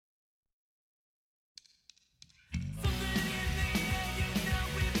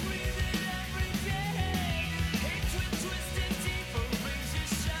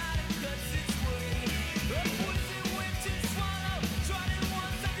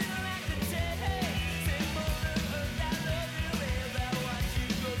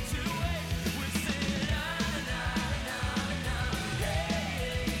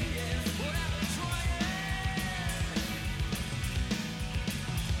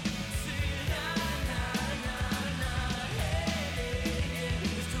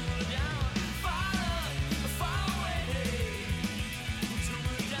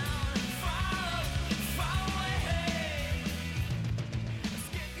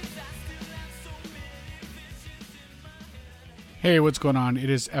Hey, what's going on? It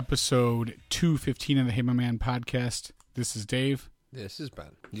is episode 215 of the Hey My Man podcast. This is Dave. This is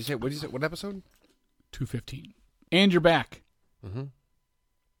Ben. What did you say? What episode? 215. And you're back. Mm-hmm.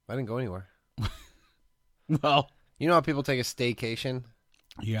 I didn't go anywhere. Well, you know how people take a staycation?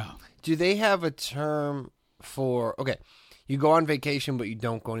 Yeah. Do they have a term for... Okay, you go on vacation, but you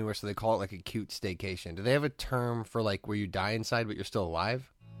don't go anywhere, so they call it like a cute staycation. Do they have a term for like where you die inside, but you're still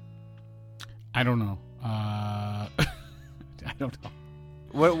alive? I don't know. I don't know.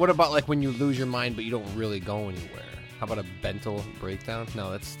 What about like when you lose your mind, but you don't really go anywhere? How about a mental breakdown? No,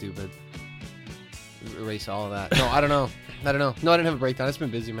 that's stupid. Erase all of that. No, I don't know. No, I didn't have a breakdown. It's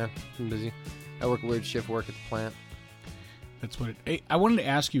been busy, man. Been busy. I work weird shift work at the plant. That's what I wanted to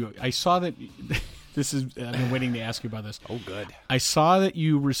ask you. I saw that... I've been waiting to ask you about this. Oh, good. I saw that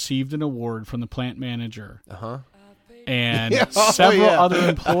you received an award from the plant manager. Uh-huh. And several other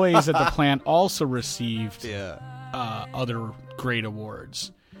employees at the plant also received other great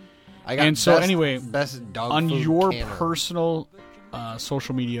awards. I got best dog on food your canner. personal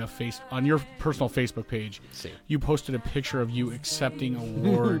social media on your personal Facebook page, you posted a picture of you accepting an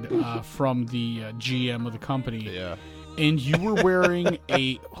award from the GM of the company. Yeah. And you were wearing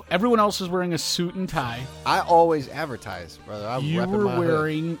everyone else is wearing a suit and tie. I always advertise, brother. You were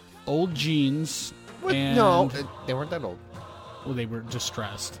wearing old jeans. No, they weren't that old. Well, they were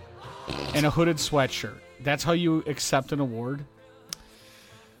distressed. And a hooded sweatshirt. That's how you accept an award?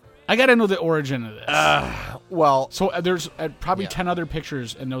 I got to know the origin of this. So there's probably 10 other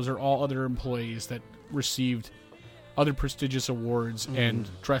pictures, and those are all other employees that received other prestigious awards and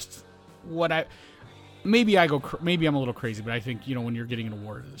dressed Maybe I'm a little crazy, but I think, when you're getting an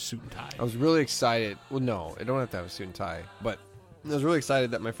award, it's a suit and tie. I was really excited. Well, no, I don't have to have a suit and tie, but I was really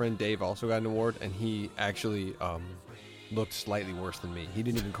excited that my friend Dave also got an award, and he actually looked slightly worse than me. He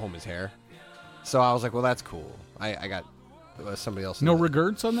didn't even comb his hair. So I was like, well, that's cool. I got somebody else. No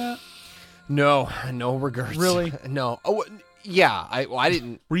regrets on that? No regrets. Really? No. Oh, yeah. I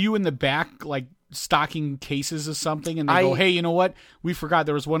didn't. Were you in the back, like, stocking cases of something, and they go, hey, you know what? We forgot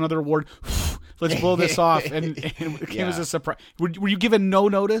there was one other award. Let's blow this off. And it came as a surprise. Were you given no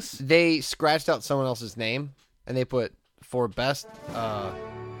notice? They scratched out someone else's name, and they put for best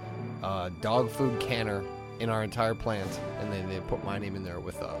dog food canner in our entire plant, and then they put my name in there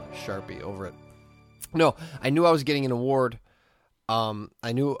with a Sharpie over it. No, I knew I was getting an award.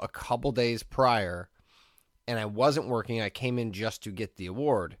 I knew a couple days prior, and I wasn't working. I came in just to get the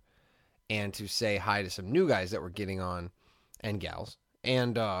award and to say hi to some new guys that were getting on, and gals.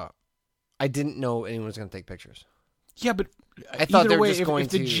 And I didn't know anyone was going to take pictures. Yeah, but I thought they were just if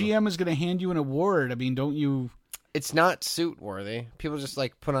to... the GM is going to hand you an award, I mean, don't you... It's not suit worthy. People just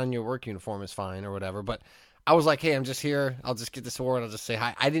like put on your work uniform is fine or whatever. But I was like, hey, I'm just here. I'll just get this award. I'll just say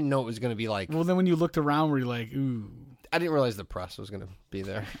hi. I didn't know it was going to be like... Well, then when you looked around, were you like, ooh... I didn't realize the press was going to be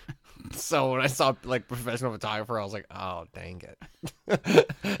there. So when I saw like professional photographer, I was like, oh, dang it.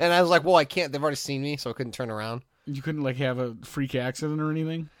 And I was like, well, I can't. They've already seen me, so I couldn't turn around. You couldn't like have a freak accident or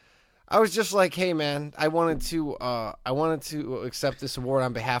anything? I was just like, hey, man, I wanted to accept this award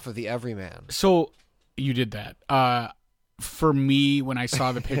on behalf of the everyman. So you did that. For me, when I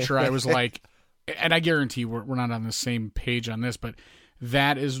saw the picture, I was like, and I guarantee we're not on the same page on this, but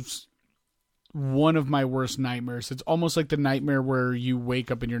that is one of my worst nightmares. It's almost like the nightmare where you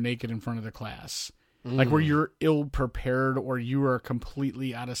wake up and you're naked in front of the class. Like where you're ill-prepared or you are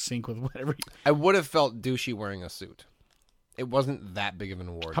completely out of sync with whatever. I would have felt douchey wearing a suit. It wasn't that big of an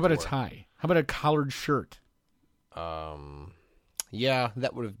award. How about a tie? How about a collared shirt? Yeah,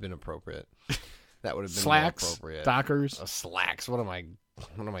 that would have been appropriate. That would have been slacks, more appropriate. Dockers, slacks. What am I?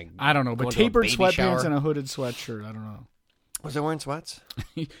 I don't know. But tapered sweatpants shower? And a hooded sweatshirt. I don't know. Was I wearing sweats?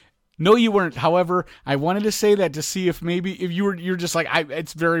 No, you weren't. However, I wanted to say that to see if you're just like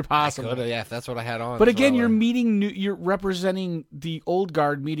it's very possible. Yeah, if that's what I had on. But again, you're representing the old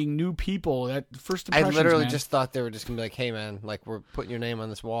guard, meeting new people. That first impressions, I literally man. just thought they were just gonna be like, "Hey, man, like we're putting your name on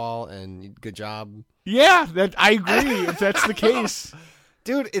this wall, and good job." Yeah, I agree. If that's the case,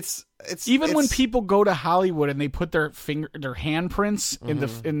 dude, it's when people go to Hollywood and they put their handprints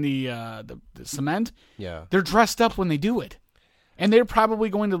in the cement. Yeah, they're dressed up when they do it. And they're probably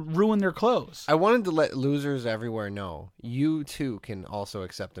going to ruin their clothes. I wanted to let losers everywhere know you too can also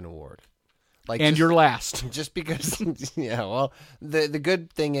accept an award. You're last. Just because, yeah. Well, the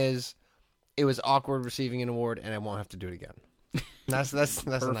good thing is, it was awkward receiving an award, and I won't have to do it again. That's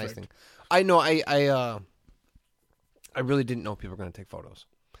a nice thing. I know. I really didn't know people were going to take photos.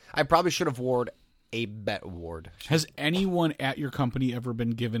 I probably should have worn a bet award. Has anyone at your company ever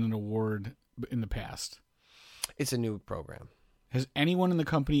been given an award in the past? It's a new program. Has anyone in the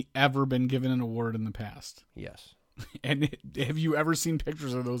company ever been given an award in the past? Yes. And have you ever seen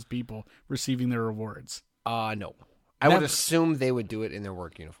pictures of those people receiving their awards? No. I would assume they would do it in their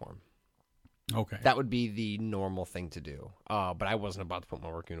work uniform. Okay. That would be the normal thing to do. But I wasn't about to put my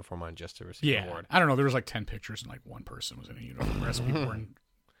work uniform on just to receive an award. I don't know. There was like 10 pictures and like one person was in a uniform. The rest of people were in,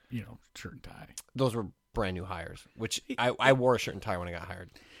 shirt and tie. Those were brand new hires, which I wore a shirt and tie when I got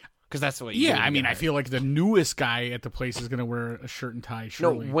hired. Because that's the way you do. Yeah, I mean, I feel like the newest guy at the place is going to wear a shirt and tie,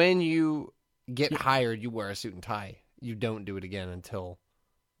 surely. No, when you get hired, you wear a suit and tie. You don't do it again until...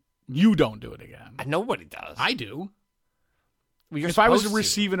 You don't do it again. Nobody does. I do. Well, if I was to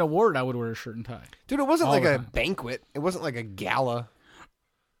receive an award, I would wear a shirt and tie. Dude, it wasn't like a banquet. It wasn't like a gala.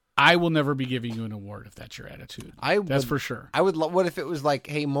 I will never be giving you an award if that's your attitude. That's for sure. I would. What if it was like,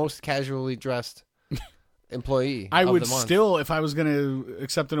 hey, most casually dressed employee? I would still, if I was going to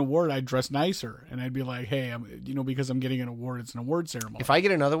accept an award, I'd dress nicer, and I'd be like, hey, because I'm getting an award, it's an award ceremony. If I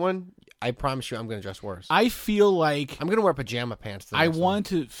get another one, I promise you, I'm going to dress worse. I feel like I'm going to wear pajama pants. I want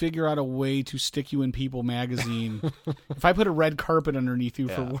to figure out a way to stick you in People magazine. If I put a red carpet underneath you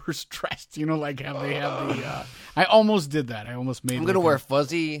for worst dressed, like how they have the. I almost did that. I almost made. I'm going to wear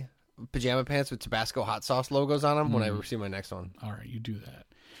fuzzy pajama pants with Tabasco hot sauce logos on them when I receive my next one. All right, you do that.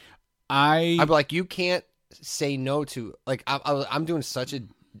 I'd be like, you can't say no to, like, I'm doing such an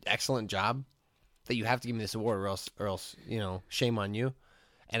excellent job that you have to give me this award or else shame on you.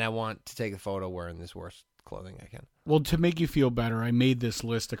 And I want to take a photo wearing this worst clothing I can. Well, to make you feel better, I made this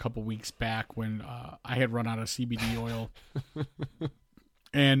list a couple weeks back when I had run out of CBD oil.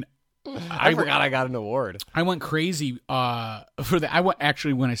 And I forgot I got an award. I went crazy for that.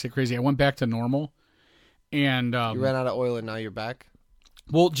 When I say crazy, I went back to normal. And you ran out of oil and now you're back?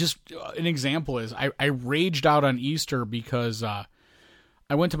 Well, just an example is I raged out on Easter because I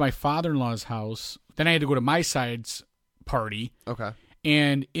went to my father-in-law's house. Then I had to go to my side's party. Okay.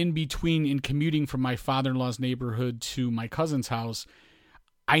 And in commuting from my father-in-law's neighborhood to my cousin's house,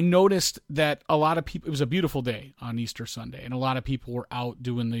 I noticed that a lot of people, it was a beautiful day on Easter Sunday, and a lot of people were out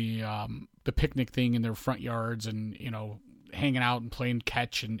doing the picnic thing in their front yards and, hanging out and playing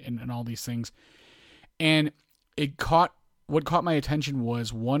catch and all these things. And what caught my attention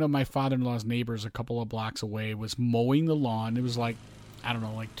was one of my father-in-law's neighbors a couple of blocks away was mowing the lawn. It was like, I don't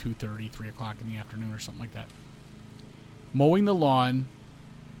know, like 2:30, 3 o'clock in the afternoon or something like that. Mowing the lawn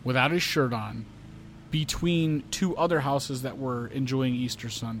without his shirt on between two other houses that were enjoying Easter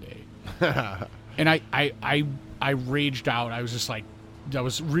Sunday. And I raged out. I was just like, I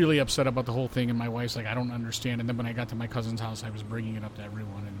was really upset about the whole thing. And my wife's like, I don't understand. And then when I got to my cousin's house, I was bringing it up to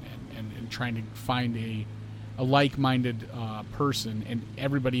everyone and trying to find a like-minded person. And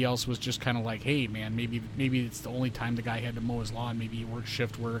everybody else was just kind of like, hey, man, maybe it's the only time the guy had to mow his lawn. Maybe he worked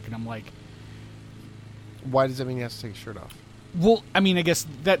shift work. And I'm like, why does that mean he has to take his shirt off? Well, I mean, I guess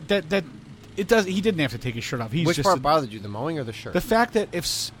that it does. He didn't have to take his shirt off. Which part bothered you, the mowing or the shirt? The fact that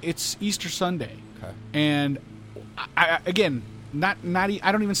if it's Easter Sunday, okay, and I don't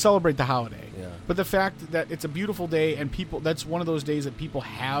even celebrate the holiday. Yeah. But the fact that it's a beautiful day and that's one of those days that people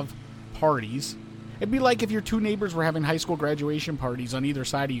have parties. It'd be like if your two neighbors were having high school graduation parties on either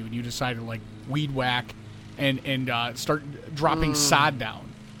side of you, and you decided to like weed whack and start dropping sod down.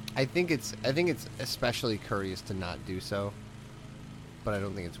 I think it's especially courteous to not do so, but I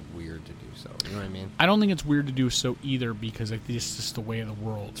don't think it's weird to do so. You know what I mean? I don't think it's weird to do so either because like, this is just the way of the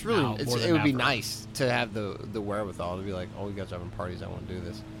world. It's really it would be nice to have the wherewithal to be like, oh, you guys are having parties, I want to do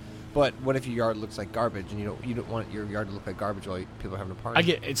this. But what if your yard looks like garbage and you don't want your yard to look like garbage while people are having a party? I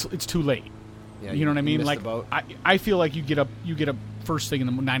get it's too late. Yeah, you know what I mean? Like I feel like you get up first thing in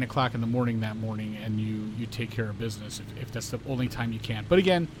the 9 o'clock in the morning that morning, and you take care of business if that's the only time you can. But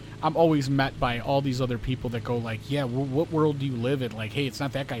again, I'm always met by all these other people that go like, yeah, what world do you live in? Like, hey, it's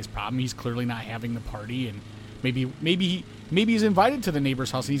not that guy's problem. He's clearly not having the party, and maybe he's invited to the neighbor's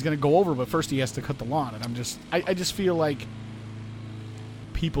house and he's going to go over, but first he has to cut the lawn. And I just feel like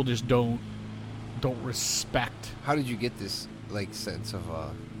people just don't respect. How did you get this like sense of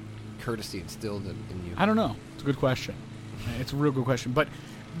courtesy instilled in you? I don't know. It's a good question. It's a real good question. But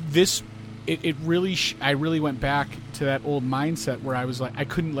this, it really, I really went back to that old mindset where I was like, I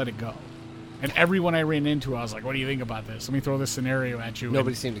couldn't let it go. And everyone I ran into, I was like, what do you think about this? Let me throw this scenario at you.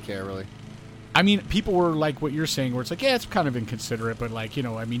 Nobody seemed to care, really. I mean, people were like what you're saying, where it's like, yeah, it's kind of inconsiderate, but like,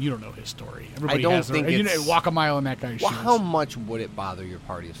 I mean, you don't know his story. Everybody I don't has think it's... walk a mile in that guy's shoes. How much would it bother your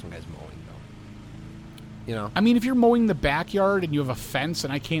party if some guy's mowing, though? You know? I mean, if you're mowing the backyard and you have a fence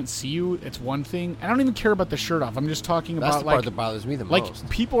and I can't see you, it's one thing. I don't even care about the shirt off. I'm just talking That's about the part that bothers me the most. Like,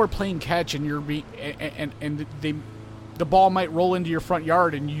 people are playing catch and the ball might roll into your front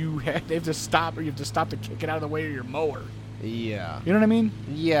yard and they have to stop, or you have to stop to kick it out of the way of your mower. Yeah. You know what I mean?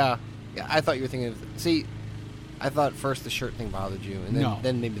 Yeah. I thought you were thinking of... See, I thought first the shirt thing bothered you, and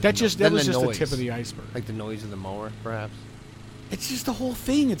then maybe that was just the tip of the iceberg. Like the noise of the mower, perhaps. It's just the whole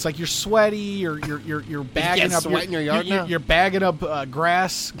thing. It's like you're sweaty. You're bagging up. Sweat in your yard now? You're bagging up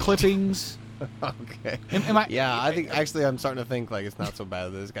grass clippings. Okay. I think actually I'm starting to think like it's not so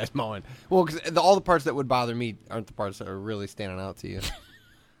bad that this guy's mowing. Well, because all the parts that would bother me aren't the parts that are really standing out to you.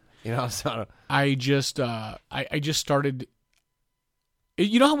 So I just started.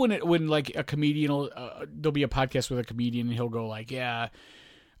 You know how when like a comedian there'll be a podcast with a comedian and he'll go like, yeah,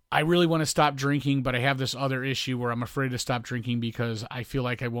 I really want to stop drinking, but I have this other issue where I'm afraid to stop drinking because I feel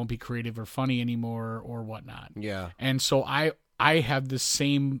like I won't be creative or funny anymore or whatnot. Yeah. And so I have the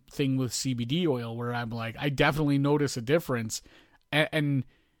same thing with CBD oil where I'm like, I definitely notice a difference. And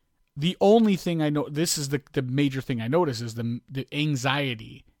the only thing I know, this is the major thing I notice is the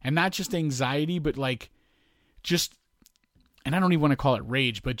anxiety. And not just anxiety, but like just, and I don't even want to call it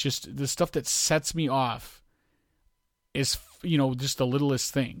rage, but just the stuff that sets me off is, just the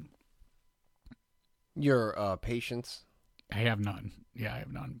littlest thing. Your patience? I have none. Yeah, I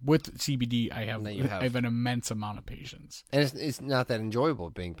have none. With CBD, I have an immense amount of patience. And it's not that enjoyable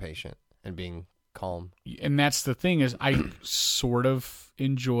being patient and being calm. And that's the thing is I sort of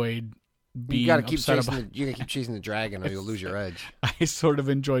enjoyed being upset about... You got to keep chasing the dragon or you'll lose your edge. I sort of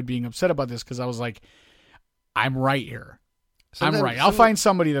enjoyed being upset about this because I was like, I'm right here. I'm right. I'll find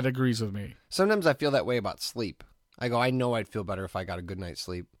somebody that agrees with me. Sometimes I feel that way about sleep. I go, I know I'd feel better if I got a good night's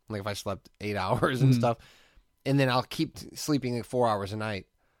sleep. Like if I slept 8 hours and stuff. And then I'll keep sleeping like 4 hours a night.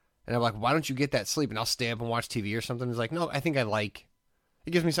 And I'm like, why don't you get that sleep? And I'll stay up and watch TV or something. It's like, no, I think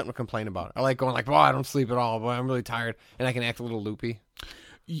it gives me something to complain about. I like going like, I don't sleep at all, but I'm really tired. And I can act a little loopy.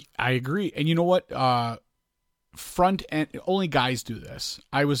 I agree. And you know what? Front end, only guys do this.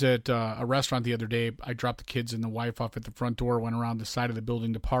 I was at a restaurant the other day. I dropped the kids and the wife off at the front door, went around the side of the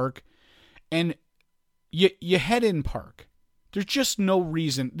building to park. And you head in park. There's just no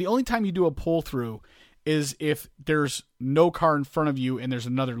reason. The only time you do a pull through is if there's no car in front of you and there's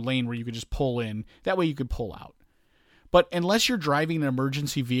another lane where you could just pull in. That way you could pull out. But unless you're driving an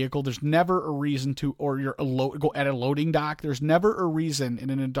emergency vehicle, there's never a reason to, or you're go at a loading dock, there's never a reason in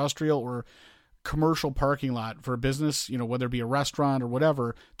an industrial or commercial parking lot for a business, whether it be a restaurant or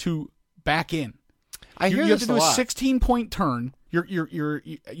whatever, to back in. You have to do a 16-point turn.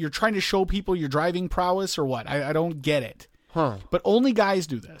 You're trying to show people your driving prowess or what? I don't get it. Huh. But only guys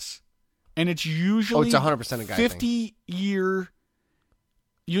do this. And it's usually it's 100% a guy 50-year.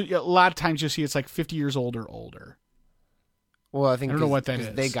 A lot of times you see it's like 50 years old or older. Well, I don't know what that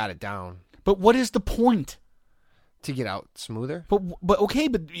is. They got it down. But what is the point? To get out smoother? But okay,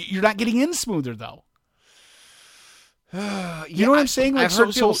 but you're not getting in smoother though. You know what I'm saying? I've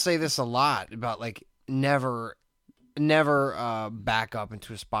heard people say this a lot about like never back up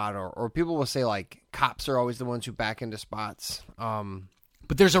into a spot, or people will say like cops are always the ones who back into spots.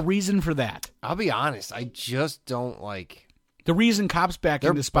 But there's a reason for that. I'll be honest, I just don't like. The reason cops back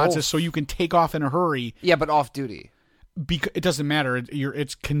into spots is so you can take off in a hurry. Yeah, but off duty. Because it doesn't matter.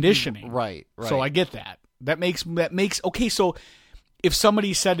 It's conditioning. Right. So I get that. That makes okay. So if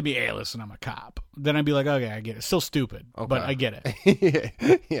somebody said to me, "Hey, listen, I'm a cop," then I'd be like, "Okay, I get it." Still stupid, but I get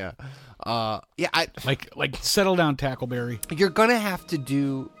it. Yeah. Like settle down, Tackleberry. You're gonna have to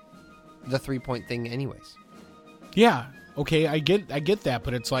do the 3-point thing anyways. Yeah. Okay, I get that,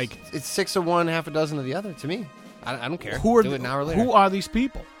 but it's like it's 6 of one, half a dozen of the other. To me, I don't care. Do it now or later. Who are these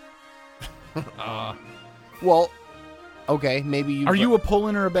people? Well, okay, maybe you. Are you a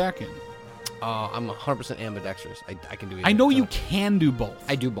pull-in or a back-in? I'm 100% ambidextrous. I can do either. I know you can do both.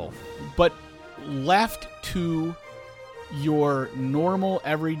 I do both. But left to your normal,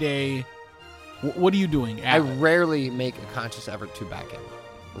 everyday, what are you doing? I rarely make a conscious effort to back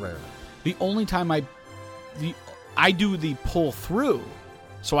in. Rarely. The only time I do the pull through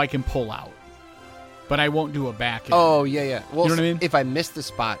so I can pull out. But I won't do a back in. Oh, yeah. Well, you know what I mean? If I miss the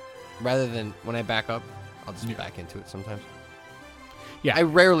spot, rather than when I back up, I'll just back into it sometimes. Yeah, I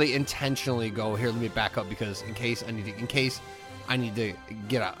rarely intentionally go here. Let me back up because in case I need to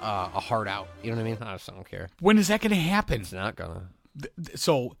get a hard out. You know what I mean? I just don't care. When is that going to happen? It's not gonna.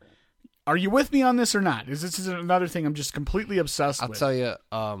 So, are you with me on this or not? This is another thing I'm just completely obsessed with. I'll tell you.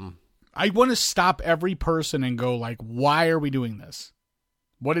 I want to stop every person and go like, why are we doing this?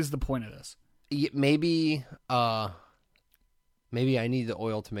 What is the point of this? Maybe I need the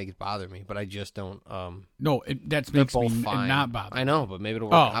oil to make it bother me, but I just don't. No, that makes me not bother. I know, but maybe it'll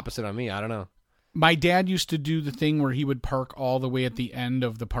work opposite on me. I don't know. My dad used to do the thing where he would park all the way at the end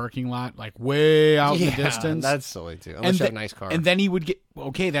of the parking lot, like way out in the distance. That's silly too. Unless you have a nice car. And then he would get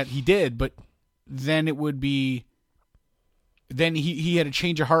that he did, but then it would be then he had a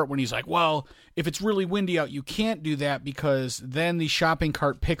change of heart when he's like, well, if it's really windy out, you can't do that because then the shopping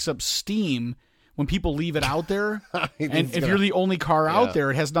cart picks up steam when people leave it out there. And if you're the only car out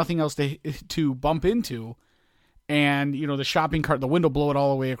there, it has nothing else to bump into. And, the shopping cart, the wind will blow it all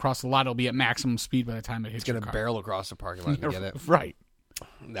the way across the lot. It'll be at maximum speed by the time it hits your car. It's going to barrel across the parking lot and get it. Right.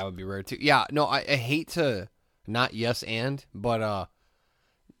 That would be rare, too. Yeah, no, I hate to not yes and, but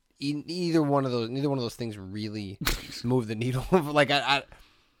neither one of those things really move the needle. Like, I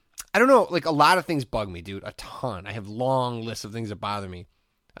don't know. Like, a lot of things bug me, dude. A ton. I have long lists of things that bother me.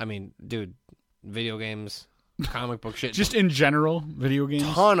 I mean, dude, video games, comic book shit. Just in general, video games?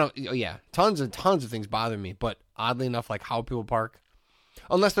 Tons and tons of things bother me. But oddly enough, like how people park,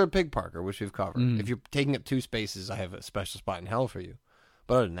 unless they're a pig parker, which we've covered. If you're taking up 2 spaces, I have a special spot in hell for you.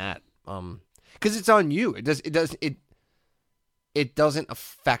 But other than that, because it's on you. It doesn't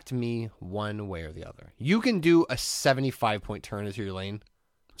affect me one way or the other. You can do a 75-point turn into your lane.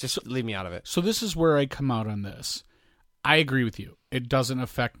 Just leave me out of it. So this is where I come out on this. I agree with you. It doesn't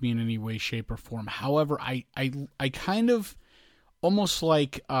affect me in any way, shape, or form. However, I kind of almost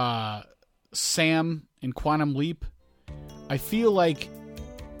like Sam in Quantum Leap. I feel like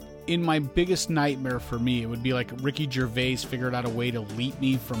in my biggest nightmare for me, it would be like Ricky Gervais figured out a way to leap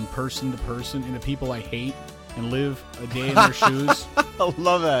me from person to person into people I hate and live a day in their shoes. I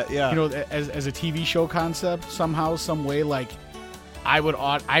love that, yeah. As a TV show concept, somehow, some way, like I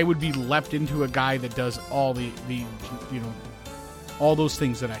would be leapt into a guy that does all the all those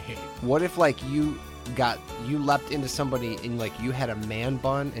things that I hate. What if like you leapt into somebody and like you had a man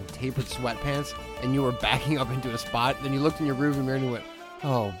bun and tapered sweatpants and you were backing up into a spot, then you looked in your rearview mirror and you went,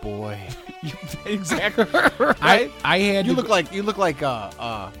 "Oh boy." Exactly. Right? I had you look like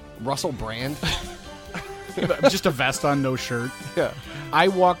Russell Brand. Just a vest on, no shirt. Yeah. I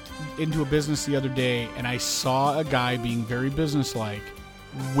walked into a business the other day and I saw a guy being very businesslike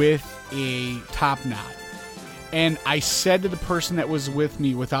with a top knot. And I said to the person that was with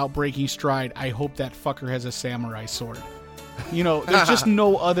me without breaking stride, I hope that fucker has a samurai sword. There's just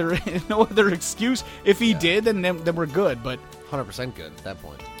no other excuse. If he did, then we're good. But 100% good at that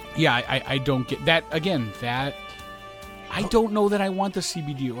point. Yeah, I don't get that. Again, that I don't know that I want the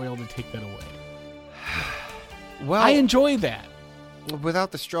CBD oil to take that away. Well, I enjoy that.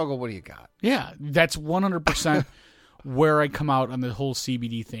 Without the struggle, what do you got? Yeah, that's 100% where I come out on the whole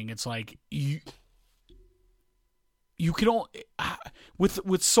CBD thing. It's like you can all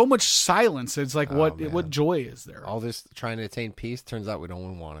with so much silence. It's like what joy is there? All this trying to attain peace turns out we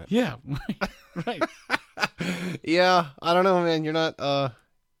don't want it. Yeah, right. Yeah, I don't know, man. You're not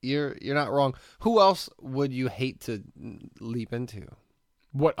you're not wrong. Who else would you hate to leap into?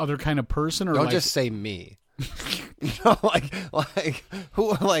 What other kind of person? Or don't just say me.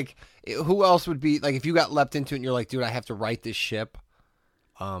 Who else would be like if you got leapt into it and you're like, dude, I have to right this ship.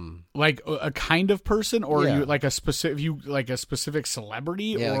 Like a kind of person, or you like a specific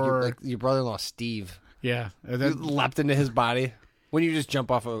celebrity, or like your brother-in-law Steve. Yeah, you leapt into his body. Wouldn't you just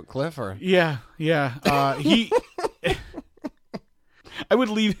jump off a cliff, or yeah. He, I would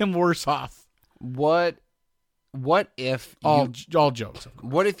leave him worse off. What if all jokes?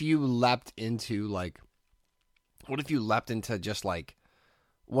 What if you leapt into just like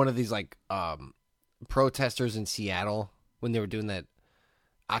one of these like protesters in Seattle when they were doing that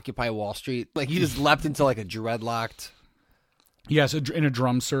Occupy Wall Street? Like you just leapt into like a dreadlocked. Yes, in a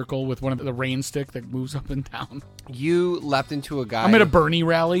drum circle with one of the rain stick that moves up and down. You leapt into a guy. I'm at a Bernie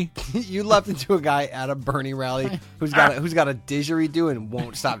rally. You leapt into a guy at a Bernie rally who's got a didgeridoo and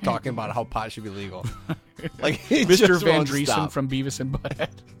won't stop talking about how pot should be legal. Like Mr. Van Driesen from Beavis and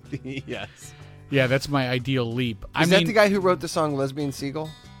Butthead. Yes. Yeah, that's my ideal leap. Is that the guy who wrote the song Lesbian Seagull?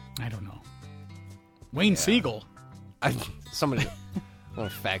 I don't know. Wayne Siegel. Somebody. I want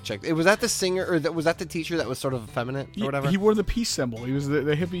to fact check. Was that the singer, or was that the teacher that was sort of effeminate or whatever? He wore the peace symbol. He was the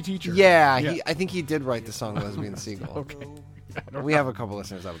hippie teacher. Yeah. I think he did write the song Lesbian Seagull. Okay. We have a couple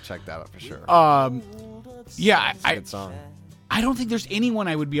listeners that would check that out for sure. Yeah, it's a good song. I don't think there's anyone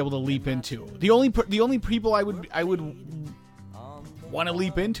I would be able to leap into. The only people I would want to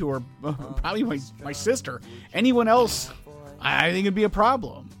leap into are probably my sister. Anyone else, I think it'd be a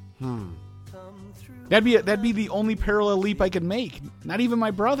problem. That'd be the only parallel leap I could make. Not even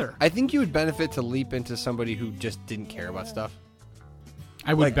my brother. I think you would benefit to leap into somebody who just didn't care about stuff.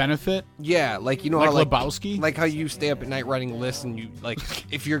 I would benefit? Yeah, like, like how Lebowski? Like how you stay up at night writing lists and you, like,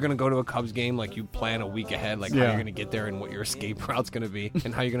 if you're going to go to a Cubs game, like, you plan a week ahead, like, how you're going to get there and what your escape route's going to be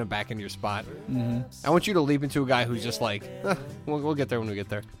and how you're going to back into your spot. Mm-hmm. I want you to leap into a guy who's just like, we'll get there when we get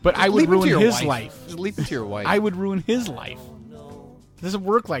there. But just I would ruin his life. Just leap into your wife. I would ruin his life. It doesn't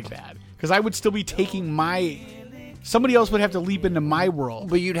work like that. Because I would still be taking my Somebody else would have to leap into my world.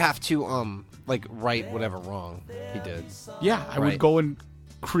 But you'd have to like right whatever wrong he did. Yeah, I would go and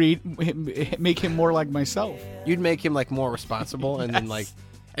make him more like myself. You'd make him like more responsible, and then like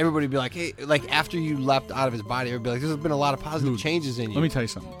everybody would be like, hey, like after you leapt out of his body, everybody would be like, there's been a lot of positive changes in you. Let me tell you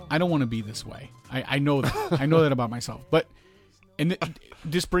something. I don't want to be this way. I know that. I know that about myself. But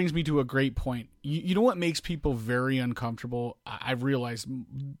this brings me to a great point. You know what makes people very uncomfortable? I've realized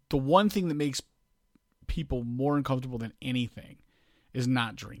the one thing that makes people more uncomfortable than anything is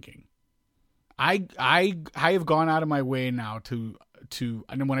not drinking. I have gone out of my way now to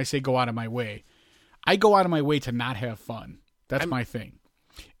and when I say go out of my way, I go out of my way to not have fun. That's my thing.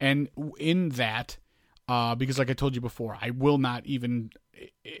 And in that, because like I told you before, I will not even,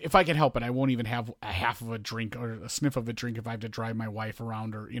 if I can help it, I won't even have a half of a drink or a sniff of a drink if I have to drive my wife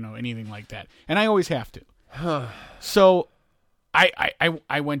around or, anything like that. And I always have to. So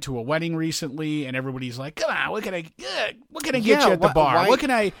I went to a wedding recently, and everybody's like, "Come on, what can I get you at the bar? What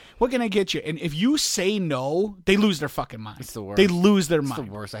can I get you?" And if you say no, they lose their fucking mind. It's the worst. They lose their mind. It's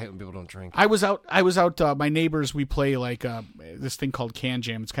the worst. I hate when people don't drink. I was out. My neighbors, we play like this thing called Can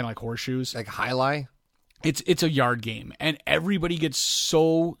Jam. It's kind of like horseshoes, like highlight. It's a yard game, and everybody gets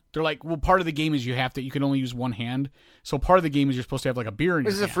they're like, well, part of the game is you can only use one hand. So part of the game is you're supposed to have like a beer in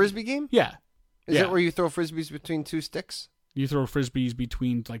your hand. Is it a frisbee game? Yeah. Is it where you throw frisbees between two sticks? You throw frisbees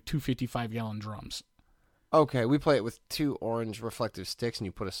between like 2 55-gallon drums. Okay, we play it with 2 orange reflective sticks, and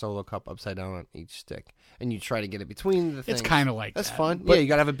you put a Solo cup upside down on each stick, and you try to get it between the things. It's kind of like that's that. fun. But, you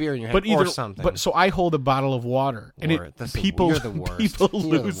got to have a beer in your hand or something. But so I hold a bottle of water, and people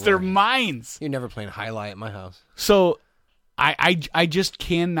lose their minds. You're never playing highlight at my house. So I just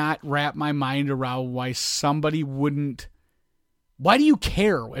cannot wrap my mind around why somebody wouldn't. Why do you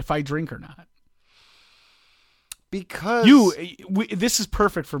care if I drink or not? Because this is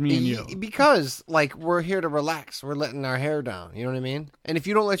perfect for me and you. Because like we're here to relax. We're letting our hair down. You know what I mean? And if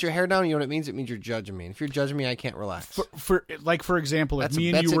you don't let your hair down, you know what it means? It means you're judging me. And if you're judging me, I can't relax. For example, if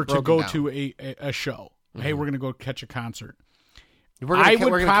me and you were to go to a show, hey, we're gonna go catch a concert. We're gonna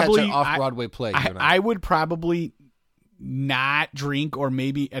catch an off-Broadway play. I would probably not drink, or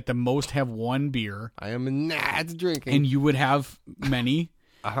maybe at the most have one beer. I am not drinking, and you would have many.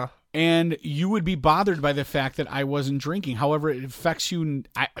 Uh-huh. And you would be bothered by the fact that I wasn't drinking. However, it affects you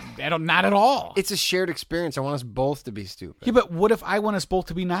not at all. It's a shared experience. I want us both to be stupid. Yeah, but what if I want us both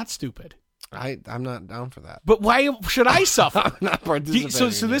to be not stupid? I'm not down for that. But why should I suffer? I'm not participating.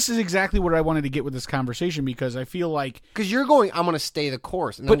 So this is exactly what I wanted to get with this conversation, because I feel like... Because you're going, I'm going to stay the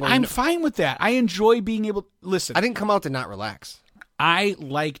course. And but I'm fine with that. I enjoy being able... Listen. I didn't come out to not relax. I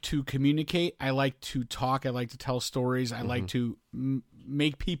like to communicate. I like to talk. I like to tell stories. I like to...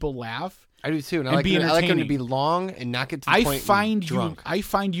 make people laugh. I do too, and I like them to be long and not get to the point drunk. I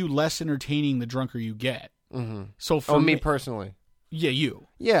find you less entertaining the drunker you get. Mm-hmm. So for me personally, yeah, you,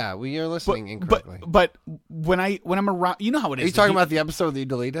 yeah, well, you're listening incorrectly. But when I'm around, you know how it is. Are you talking about the episode that you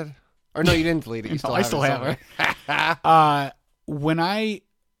deleted? Or no, you didn't delete it. I still have it. When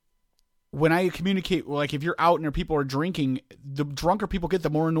I communicate, like if you're out and people are drinking, the drunker people get, the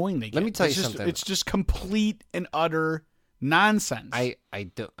more annoying they get. Let me tell you something. It's just complete and utter nonsense.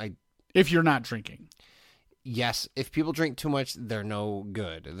 If you're not drinking. Yes, if people drink too much, they're no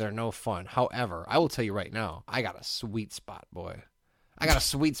good. They're no fun. However, I will tell you right now, I got a sweet spot, boy. I got a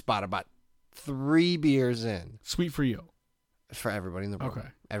sweet spot about 3 beers in. Sweet for you. For everybody in the room. Okay.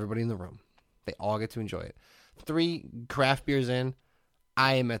 Everybody in the room. They all get to enjoy it. 3 craft beers in,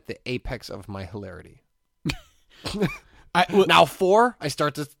 I am at the apex of my hilarity. Now 4, I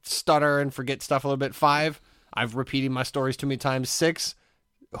start to stutter and forget stuff a little bit. 5, I've repeated my stories too many times. 6,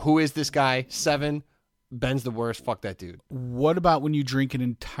 who is this guy? 7, Ben's the worst. Fuck that dude. What about when you drink an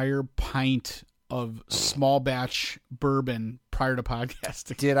entire pint of small batch bourbon prior to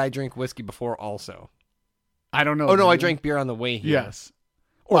podcasting? Did I drink whiskey before also? I don't know. Oh, no, I drank beer on the way here. Yes.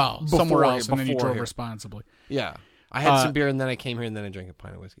 Well, somewhere else, and then you drove responsibly. Yeah. I had some beer, and then I came here, and then I drank a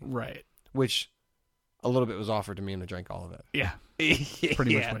pint of whiskey. Right. Which a little bit was offered to me, and I drank all of it. Yeah.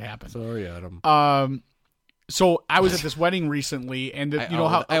 Pretty much what happened. Sorry, Adam. So I was at this wedding recently, and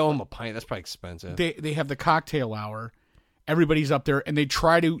I owe him a pint. That's probably expensive. They have the cocktail hour. Everybody's up there, and they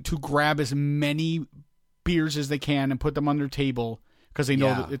try to grab as many beers as they can and put them on their table because they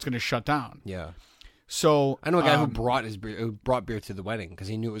know that it's going to shut down. Yeah. So I know a guy who brought beer to the wedding because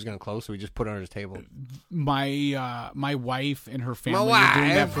he knew it was going to close, so he just put it on his table. My wife and her family were doing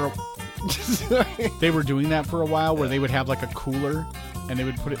that they were doing that for a while, where they would have like a cooler and they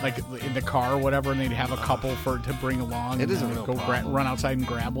would put it like in the car or whatever, and they'd have a couple to bring along. It is a real problem. Run outside and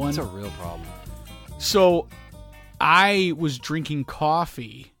grab one. It's a real problem. So I was drinking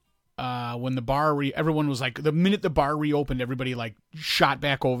coffee when the bar everyone was like, the minute the bar reopened, everybody like shot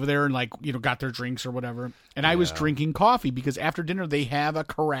back over there and like, got their drinks or whatever. And I was drinking coffee because after dinner they have a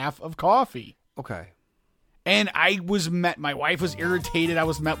carafe of coffee. Okay. And my wife was irritated. I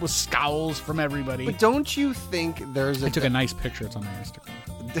was met with scowls from everybody. But don't you think I took a nice picture. It's on my Instagram.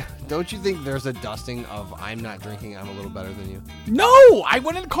 Don't you think there's a dusting of I'm not drinking, I'm a little better than you? No, I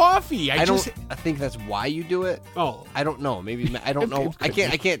wanted coffee. I think that's why you do it. Oh, I don't know. Maybe I don't know. I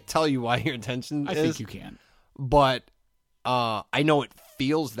can't tell you why your intention is. I think you can. But I know it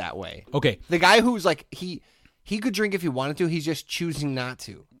feels that way. Okay. The guy who's like he could drink if he wanted to, he's just choosing not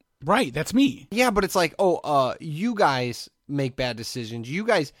to. Right, that's me. Yeah, but it's like, you guys make bad decisions. You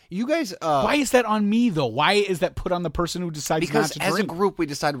guys. Why is that on me though? Why is that put on the person who decides not to drink? Because as a group, we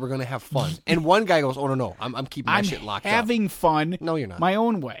decided we're going to have fun, and one guy goes, "Oh no, I'm keeping my shit locked up. I'm having fun. No, you're not. My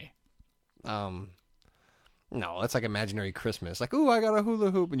own way. No, that's like imaginary Christmas. Like, ooh, I got a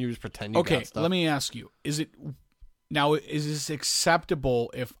hula hoop, and you just pretend you got stuff. Okay, let me ask you: is this acceptable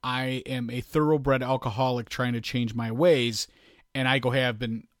if I am a thoroughbred alcoholic trying to change my ways, and I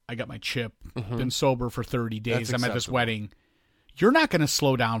got my chip, been sober for 30 days. I'm at this wedding. You're not going to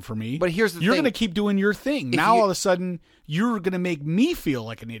slow down for me. But here's the thing. You're going to keep doing your thing. Now, all of a sudden, you're going to make me feel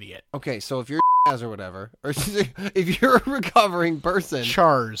like an idiot. Okay, so if you're or whatever, or if you're a recovering person.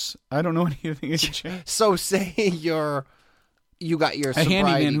 Chars. I don't know anything. So say you got your sobriety. A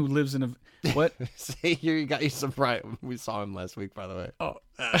handyman who lives in a... What? Say you got your sobriety. We saw him last week, by the way. Oh,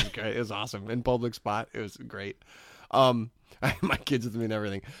 okay. It was awesome. In public spot. It was great. My kids with me and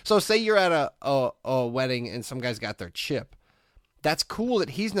everything. So say you're at a wedding and some guy's got their chip. That's cool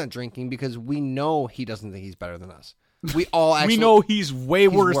that he's not drinking because we know he doesn't think he's better than us. We all actually... we know he's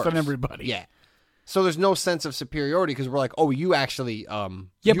worse than everybody. Yeah. So there's no sense of superiority because we're like, oh, you actually...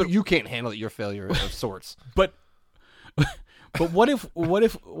 but you can't handle it. You're a failure of sorts. But what if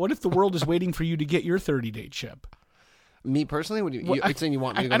the world is waiting for you to get your 30-day chip? Me personally? You're saying you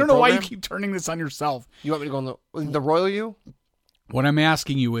want me to go I don't know why you keep turning this on yourself. You want me to go on the Royal You? What I'm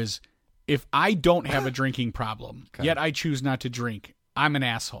asking you is, if I don't have a drinking problem, yet I choose not to drink, I'm an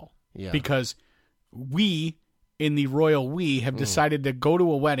asshole. Yeah. Because we, in the Royal We, have decided to go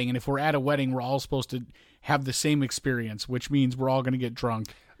to a wedding, and if we're at a wedding, we're all supposed to have the same experience, which means we're all going to get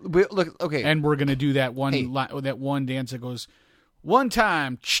drunk. Look, okay. And we're going to do that one dance that goes, one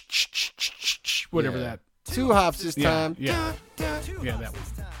time, whatever that. 2 hops this time. Yeah, that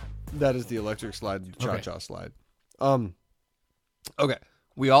one. That is the electric slide, cha-cha slide. Okay.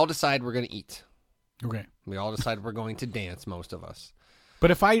 We all decide we're going to eat. Okay. We all decide we're going to dance, most of us.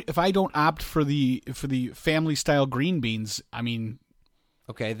 But if I don't opt for the family style green beans, I mean...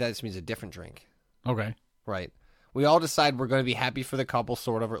 Okay, that just means a different drink. Okay. Right. We all decide we're going to be happy for the couple,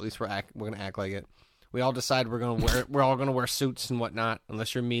 sort of, or at least we're going to act like it. We all decide we're all going to wear suits and whatnot,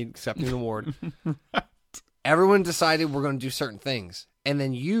 unless you're me accepting an award. Everyone decided we're going to do certain things. And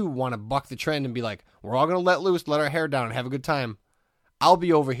then you want to buck the trend and be like, we're all going to let loose, let our hair down, and have a good time. I'll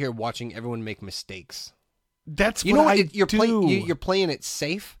be over here watching everyone make mistakes. That's you're playing it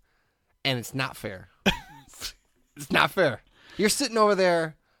safe, and it's not fair. It's not fair. You're sitting over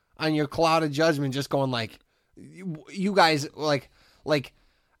there on your cloud of judgment just going like, you guys, like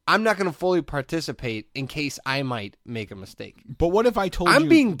I'm not going to fully participate in case I might make a mistake. But what if I told you... I'm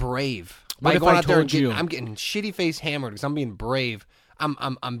being brave. What if I told you... I'm getting shitty face hammered because I'm being brave.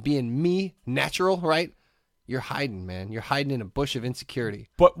 I'm being me, natural, right? You're hiding, man. You're hiding in a bush of insecurity.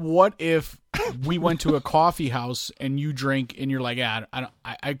 But what if we went to a coffee house and you drink and you're like, yeah,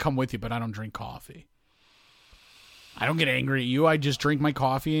 I come with you, but I don't drink coffee. I don't get angry at you. I just drink my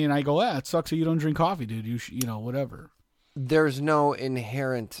coffee and I go, it sucks that you don't drink coffee, dude. You know, whatever. There's no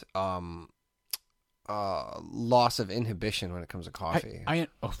inherent loss of inhibition when it comes to coffee.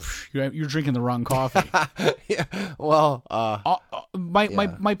 You're drinking the wrong coffee. Yeah. Well,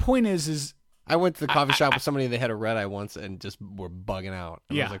 my point is I went to the coffee shop with somebody that had a red eye once and just were bugging out.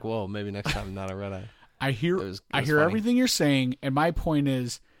 And I was like, whoa, maybe next time not a red eye. I hear everything you're saying, and my point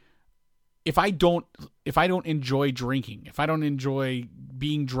is, if I don't enjoy drinking, if I don't enjoy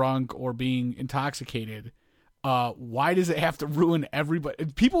being drunk or being intoxicated, why does it have to ruin everybody?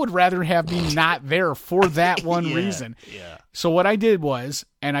 People would rather have me not there for that one reason. Yeah. So what I did was,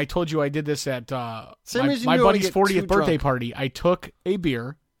 and I told you I did this at my buddy's 40th birthday party. I took a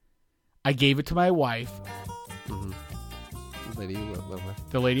beer, I gave it to my wife, the lady you live with.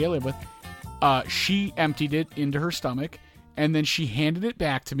 The lady I live with. She emptied it into her stomach, and then she handed it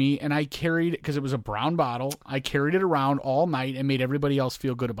back to me, and I carried it, because it was a brown bottle, I carried it around all night and made everybody else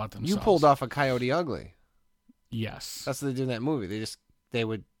feel good about themselves. You pulled off a Coyote Ugly. Yes. That's what they do in that movie.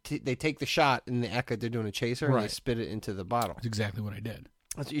 They take the shot, and they act like they're doing a chaser, and they spit it into the bottle. That's exactly what I did.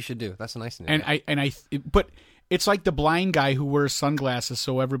 That's what you should do. That's a nice thing. But it's like the blind guy who wears sunglasses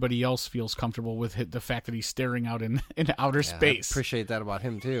so everybody else feels comfortable with the fact that he's staring out in outer space. I appreciate that about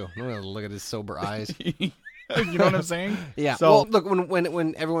him too. I'm gonna look at his sober eyes. You know what I'm saying? Yeah. So, well, look,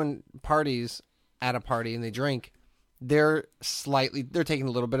 when everyone parties at a party and they drink, they're taking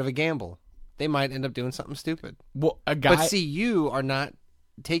a little bit of a gamble. They might end up doing something stupid. Well, a guy. But see, you are not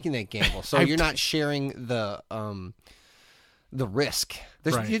taking that gamble, so you're not sharing the risk.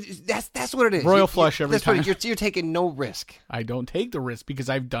 Right. That's what it is. Royal flush every time. You're taking no risk. I don't take the risk because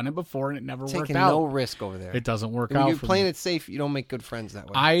I've done it before and it never worked out. Taking no risk over there. It doesn't work when out. You're for playing me. it safe. You don't make good friends that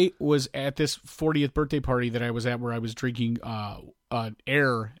way. I was at this 40th birthday party that I was at where I was drinking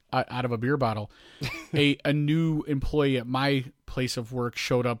air out of a beer bottle. a new employee at my place of work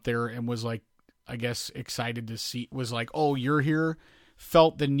showed up there and was like, I guess excited to see. Was like, "Oh, you're here."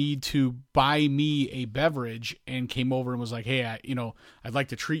 Felt the need to buy me a beverage and came over and was like, "Hey, I'd like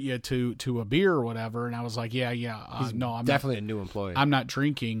to treat you to a beer or whatever." And I was like, "Yeah, no, I'm definitely a new employee. I'm not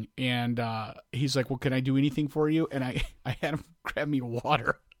drinking." And he's like, "Well, can I do anything for you?" And I had him grab me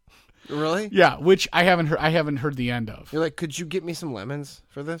water. Really? Yeah, which I haven't heard the end of. You're like, "Could you get me some lemons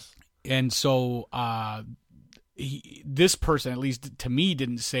for this?" And so this person, at least to me,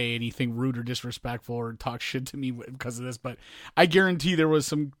 didn't say anything rude or disrespectful or talk shit to me because of this, but I guarantee there was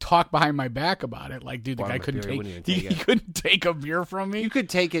some talk behind my back about it. Like, dude, the guy couldn't couldn't take a beer from me. You could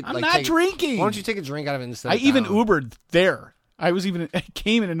take it. I'm not drinking. Why don't you take a drink out of it instead? I even Ubered there. I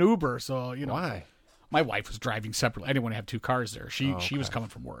came in an Uber, so Why? My wife was driving separately. I didn't want to have two cars there. She was coming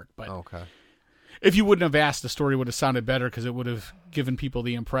from work, but okay. If you wouldn't have asked, the story would have sounded better because it would have given people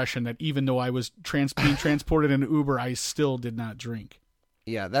the impression that even though I was being transported in an Uber, I still did not drink.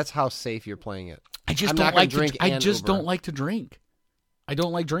 Yeah, that's how safe you're playing it. I just don't like to drink. I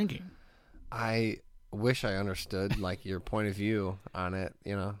don't like drinking. I wish I understood your point of view on it.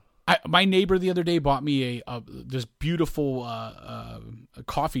 My neighbor the other day bought me this beautiful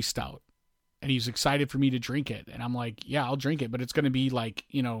coffee stout, and he's excited for me to drink it. And I'm like, yeah, I'll drink it, but it's going to be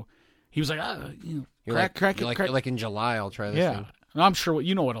He was like, you're like in July, I'll try this thing. No, I'm sure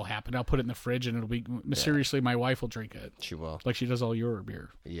what'll happen. I'll put it in the fridge and it'll be mysteriously my wife will drink it. She will. Like she does all your beer.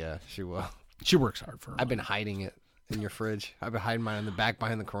 Yeah, she will. She works hard for her. I've been hiding it in your fridge. I've been hiding mine in the back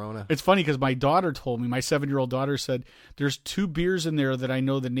behind the Corona. It's funny because my daughter told me, my 7-year-old daughter said, there's 2 beers in there that I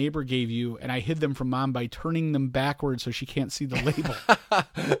know the neighbor gave you, and I hid them from Mom by turning them backwards so she can't see the label.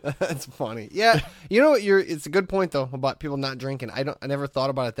 That's funny. Yeah. You know what? It's a good point though about people not drinking. I never thought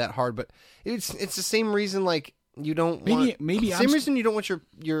about it that hard, but it's the same reason you don't same reason you don't want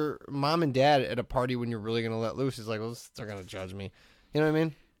your mom and dad at a party when you're really going to let loose. It's like, well, they're going to judge me. You know what I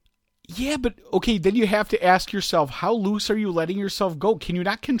mean? Yeah, but okay, then you have to ask yourself, how loose are you letting yourself go? Can you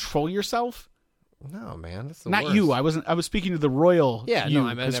not control yourself? No, man, that's the not worst. You. I was speaking to the royal. Yeah, you, no,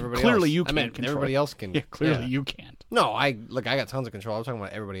 I meant everybody clearly else. You can't control. Everybody else can. Yeah, clearly you can't. No, I got tons of control. I'm talking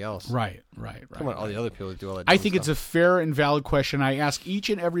about everybody else. Right. I'm talking about all the other people that do all that. I think it's a fair and valid question. I ask each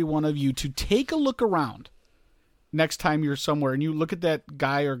and every one of you to take a look around next time you're somewhere and you look at that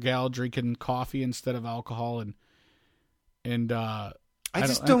guy or gal drinking coffee instead of alcohol, and I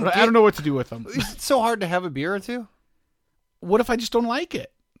don't know what to do with them. It's so hard to have a beer or two. What if I just don't like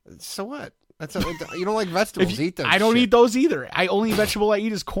it? So what? You don't like vegetables. Eat them. I don't eat those either. Only vegetable I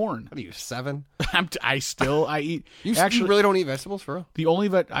eat is corn. What are you, 7? I eat. You really don't eat vegetables for real? The only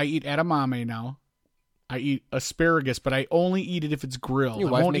I eat edamame now. I eat asparagus, but I only eat it if it's grilled. I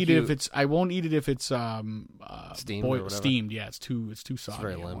won't eat it if it's steamed. Or steamed. Yeah, it's too soggy. It's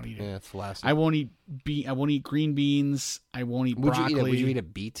very limp. Yeah, it's flaccid. I won't eat green beans. I won't eat broccoli. Would you eat a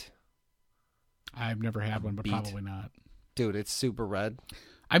beet? I've never had one, but probably not. Dude, it's super red.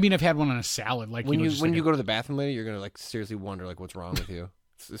 I mean, I've had one on a salad. When you go to the bathroom later, you're gonna seriously wonder what's wrong with you.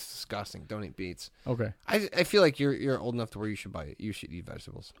 It's disgusting. Don't eat beets. Okay. I feel like you're old enough to where you should eat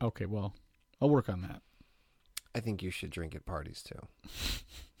vegetables. Okay, well, I'll work on that. I think you should drink at parties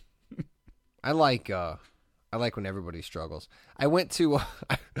too. I like when everybody struggles. I went to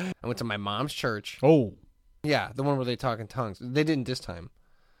my mom's church. Oh, yeah, the one where they talk in tongues. They didn't this time.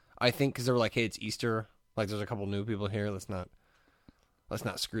 I think because they were like, "Hey, it's Easter. There's a couple new people here. Let's not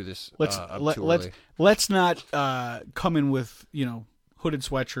screw this up too early." Let's not come in with hooded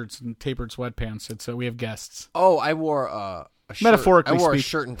sweatshirts and tapered sweatpants. We have guests. Oh, I wore a shirt. Metaphorically, I wore a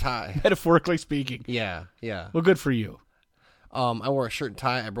shirt and tie. Metaphorically speaking. Yeah. Well, good for you. I wore a shirt and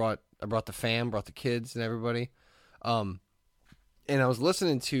tie. I brought the fam, brought the kids and everybody. And I was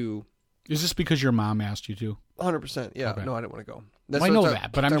listening to. Is this because your mom asked you to? 100%. Yeah. Okay. No, I didn't want to go. I know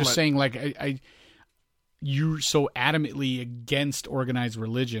that, but I'm just saying, you're so adamantly against organized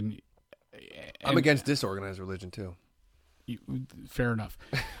religion. I'm against disorganized religion too. fair enough.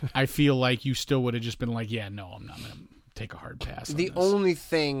 I feel like you still would have just been like, yeah, no, I'm not going to take a hard pass on The this. only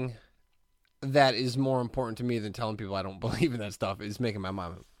thing that is more important to me than telling people I don't believe in that stuff is making my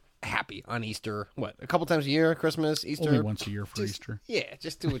mom happy on Easter. What, a couple times a year? Christmas, Easter? Only once a year for Easter. Yeah,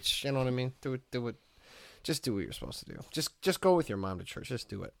 just do it. You know what I mean? Do it. Just do what you're supposed to do. Just go with your mom to church. Just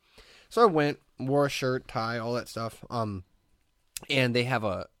do it. So I went, wore a shirt, tie, all that stuff. And they have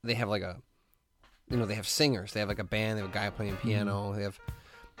singers. They have like a band. They have a guy playing piano. They have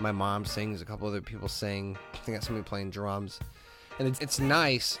my mom sings. A couple other people sing. They got somebody playing drums. And it's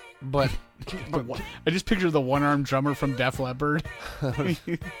nice, but I just picture the one-armed drummer from Def Leppard.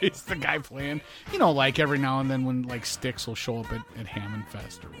 It's the guy playing. Like every now and then when like Styx will show up at Hammond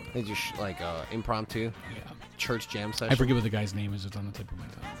Fest or whatever. they just like impromptu church jam session. I forget what the guy's name is. It's on the tip of my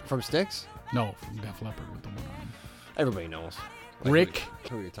tongue. From Styx? No, from Def Leppard with the one arm. Everybody knows. Like, Rick.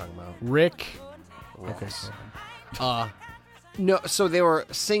 Who are you talking about? Rick. Ross. Okay. No, so they were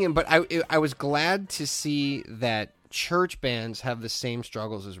singing, but I was glad to see that church bands have the same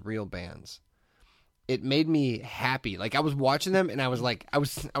struggles as real bands. It made me happy. Like I was watching them and I was like, I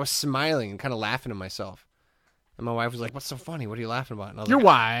was smiling and kind of laughing to myself. And my wife was like, "What's so funny? What are you laughing about?" And I was Your like,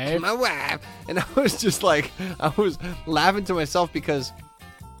 wife. My wife. And I was just like, I was laughing to myself because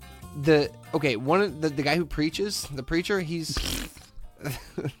the guy who preaches, the preacher, he's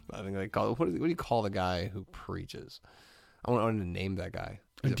I think they call it, what do you call the guy who preaches? I want to name that guy.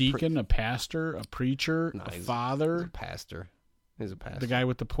 A deacon, a pastor, a preacher, a father. He's a pastor. He's a pastor. The guy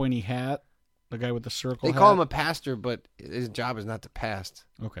with the pointy hat. The guy with the circle They hat. call him a pastor, but his job is not to past.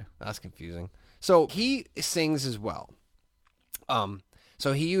 Okay. That's confusing. So he sings as well.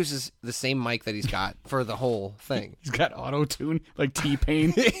 So he uses the same mic that he's got for the whole thing. He's got auto-tune, like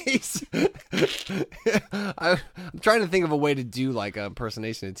T-Pain. I'm trying to think of a way to do like a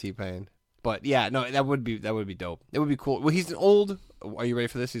impersonation of T-Pain. But yeah, no, that would be dope. It would be cool. Well, he's an old. Are you ready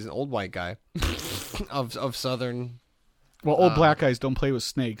for this? He's an old white guy of Southern. Well, old black guys don't play with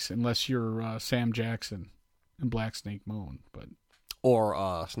snakes unless you're Sam Jackson in Black Snake Moan.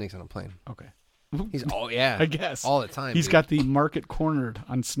 Or Snakes on a Plane. Okay. He's I guess all the time. He's got the market cornered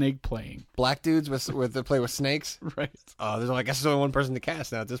on snake playing. Black dudes that play with snakes. Right. I guess there's only one person to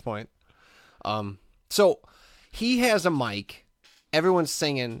cast now at this point. So he has a mic. Everyone's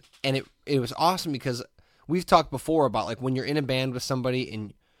singing, and it was awesome because we've talked before about like when you're in a band with somebody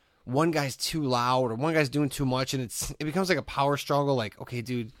and one guy's too loud or one guy's doing too much, and it becomes like a power struggle. Like, okay,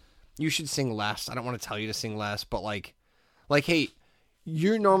 dude, you should sing less. I don't want to tell you to sing less, but like, hey,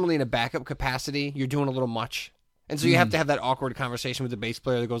 you're normally in a backup capacity. You're doing a little much, and so you have to have that awkward conversation with the bass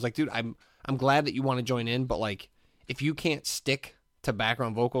player that goes like, dude, I'm glad that you want to join in, but like, if you can't stick to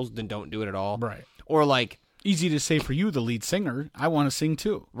background vocals, then don't do it at all. Right. Or like. Easy to say for you, the lead singer. I want to sing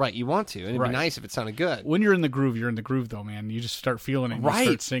too. Right, you want to. And it'd be nice if it sounded good. When you're in the groove, though, man. You just start feeling it and you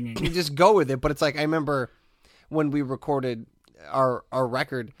start singing. You just go with it. But it's like, I remember when we recorded our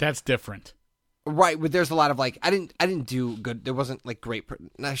record. That's different. Right, but there's a lot of like, I didn't do good. There wasn't like great,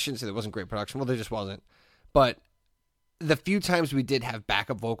 I shouldn't say there wasn't great production. Well, there just wasn't. But the few times we did have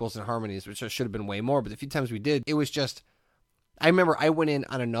backup vocals and harmonies, which should have been way more, but the few times we did, it was just, I remember I went in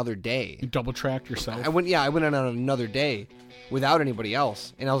on another day. You double tracked yourself? I went in on another day without anybody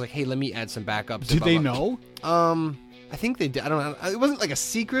else. And I was like, hey, let me add some backups. Did they know? I think they did. I don't know. It wasn't like a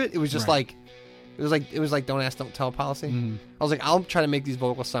secret. It was just like, it was like don't ask, don't tell policy. I was like, I'll try to make these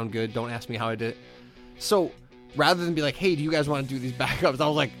vocals sound good. Don't ask me how I did it. So rather than be like, hey, do you guys want to do these backups? I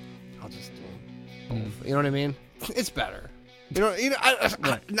was like, I'll just do both. You know what I mean? It's better.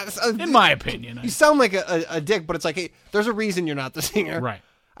 In my opinion. You sound like a dick, but it's like, hey, there's a reason you're not the singer. Right.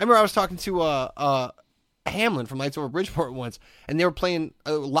 I remember I was talking to Hamlin from Lights Over Bridgeport once, and they were playing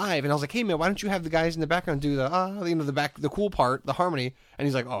live, and I was like, hey, man, why don't you have the guys in the background do the cool part, the harmony? And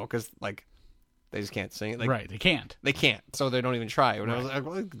he's like, oh, because, like, they just can't sing it. Like, right, they can't. They can't, so they don't even try. And I was like,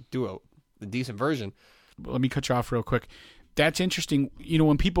 well, do a decent version. Let me cut you off real quick. That's interesting.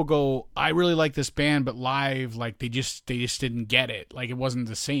 When people go, I really like this band, but live, like they just didn't get it. Like it wasn't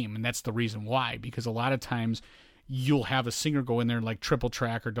the same. And that's the reason why, because a lot of times you'll have a singer go in there and like triple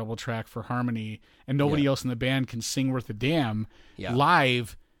track or double track for harmony and nobody else in the band can sing worth a damn. Yeah.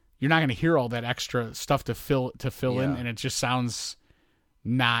 Live, you're not going to hear all that extra stuff to fill in. And it just sounds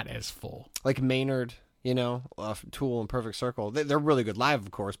not as full. Like Maynard, Tool and Perfect Circle. They're really good live,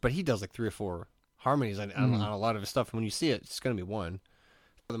 of course, but he does like 3 or 4 harmonies on a lot of his stuff. When you see it, it's going to be one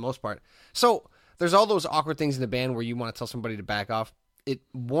for the most part. So there's all those awkward things in the band where you want to tell somebody to back off. It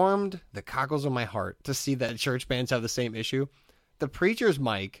warmed the cockles of my heart to see that church bands have the same issue. The preacher's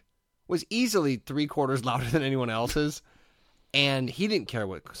mic was easily 3/4 louder than anyone else's. And he didn't care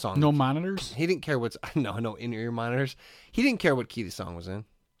what song. No monitors? He didn't care no in-ear monitors. He didn't care what key the song was in.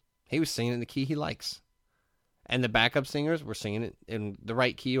 He was singing in the key he likes. And the backup singers were singing it in the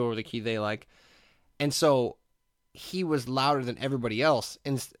right key or the key they like. And so he was louder than everybody else.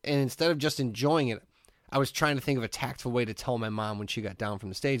 And instead of just enjoying it, I was trying to think of a tactful way to tell my mom when she got down from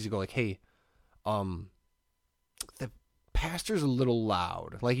the stage to go like, hey, the pastor's a little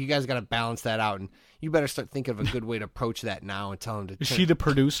loud. Like, you guys got to balance that out. And you better start thinking of a good way to approach that now and tell him to. Is she the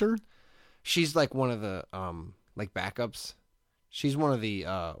producer? She's like one of the, like backups. She's one of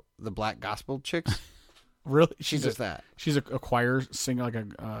the black gospel chicks. Really? She's just that. She's a choir singer, like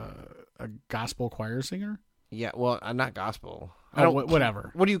a gospel choir singer? Yeah, well, not gospel.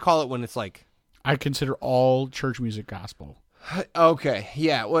 Whatever. What do you call it when it's like? I consider all church music gospel. Okay,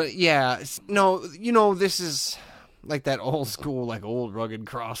 yeah, well, yeah. No, this is like that old school, like old rugged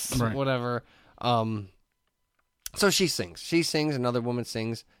cross, right. Whatever. So she sings, another woman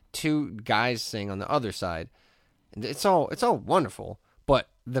sings, two guys sing on the other side. It's all wonderful, but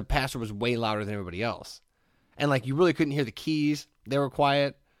the pastor was way louder than everybody else. And like, you really couldn't hear the keys. They were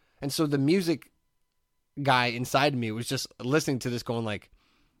quiet. And so the music guy inside me was just listening to this going like,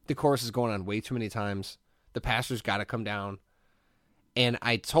 the chorus is going on way too many times. The pastor's got to come down. And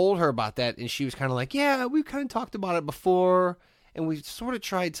I told her about that, and she was kind of like, yeah, we've kind of talked about it before, and we sort of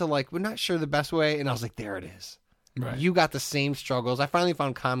tried to, like, we're not sure the best way. And I was like, there it is. Right. You got the same struggles. I finally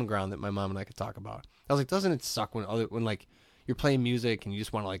found common ground that my mom and I could talk about. I was like, doesn't it suck when like, you're playing music and you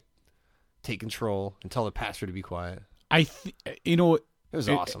just want to, like, take control and tell the pastor to be quiet? It was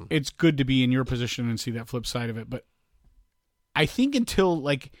awesome. It's good to be in your position and see that flip side of it, but I think until,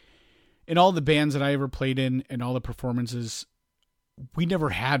 like, in all the bands that I ever played in and all the performances, we never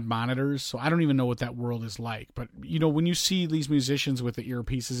had monitors, so I don't even know what that world is like. But, when you see these musicians with the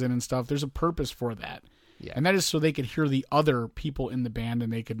earpieces in and stuff, there's a purpose for that. Yeah. And that is so they could hear the other people in the band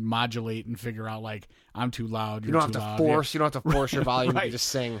and they could modulate and figure out, like, I'm too loud, you don't have to force your volume, right. You just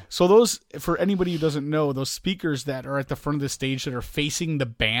sing. So those, for anybody who doesn't know, those speakers that are at the front of the stage that are facing the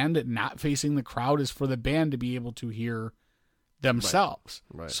band, not facing the crowd, is for the band to be able to hear themselves.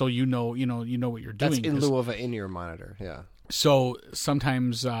 Right. So you know what you're doing. That's in lieu of an in-ear monitor, yeah. So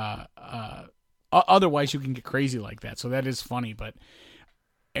sometimes, otherwise you can get crazy like that. So that is funny, but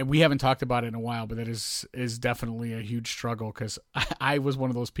we haven't talked about it in a while. But that is definitely a huge struggle, because I was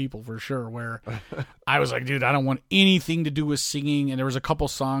one of those people for sure where I was like, dude, I don't want anything to do with singing. And there was a couple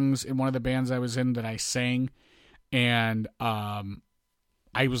songs in one of the bands I was in that I sang, and I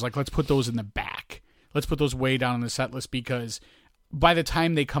was like, let's put those in the back. Let's put those way down on the set list, because by the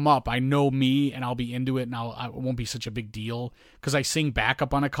time they come up, I know me and I'll be into it, and it won't be such a big deal, because I sing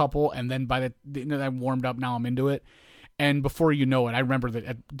backup on a couple, and then by I'm warmed up, now I'm into it. And before you know it, I remember that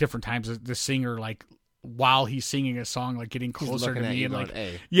at different times the singer, like, while he's singing a song, like, getting closer to me, and like,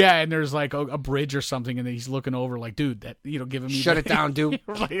 yeah, and there's like a bridge or something, and then he's looking over like, dude, that giving me shut it down, dude.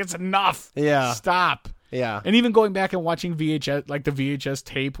 Like, it's enough. Yeah, stop. Yeah. And even going back and watching VHS, like the VHS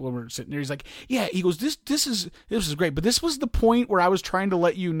tape when we're sitting there, he's like, yeah, he goes, this is great, but this was the point where I was trying to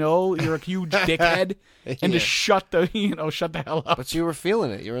let you know you're a huge dickhead and to shut the hell up. But you were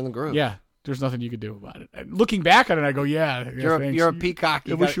feeling it. You were in the groove. Yeah. There's nothing you could do about it. And looking back on it, I go, yeah, you're a peacock.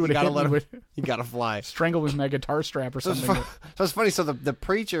 You gotta fly. Strangle with my guitar strap or something. So it's funny. So the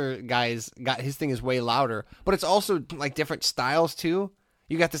preacher guy's got his thing is way louder, but it's also like different styles too.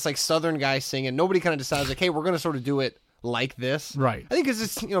 You got this like Southern guy singing. Nobody kind of decides like, hey, we're going to sort of do it like this. Right. I think because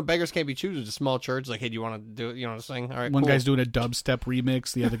it's, beggars can't be choosers. It's a small church. Like, hey, do you want to do it? You want to sing? All right, One cool. guy's doing a dubstep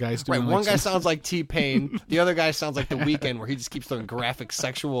remix. The other guy's doing One guy sounds like T-Pain. The other guy sounds like The Weeknd, where he just keeps throwing graphic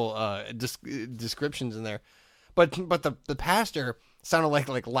sexual descriptions in there. But the pastor sounded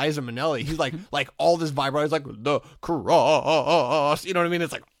like Liza Minnelli. He's like all this vibrato. He's like, the cross. You know what I mean?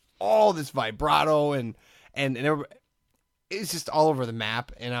 It's like all this vibrato and everybody, it's just all over the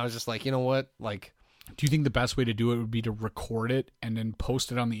map. And I was just like, you know what? Like, do you think the best way to do it would be to record it and then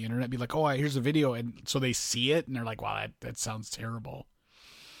post it on the internet? Be like, oh, here's a video. And so they see it and they're like, wow, that sounds terrible.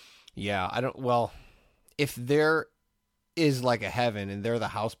 Yeah, well, if there is like a heaven and they're the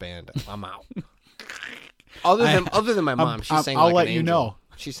house band, I'm out. Other than my mom, she's saying like an angel. I'll let you know.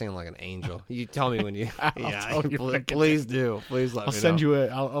 She's singing like an angel. You tell me when you. Please do. Please let me know.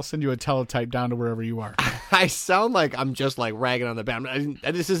 I'll send you a teletype down to wherever you are. I sound like I'm just like ragging on the band.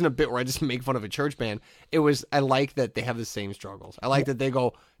 This isn't a bit where I just make fun of a church band. I like that they have the same struggles. I like that they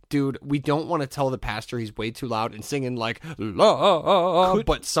go, dude, we don't want to tell the pastor he's way too loud and singing like,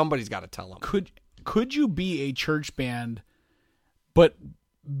 but somebody's got to tell him. Could you be a church band, but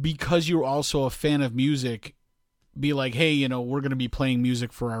because you're also a fan of music, be like, hey, we're going to be playing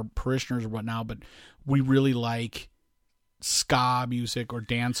music for our parishioners or whatnot, but we really like ska music or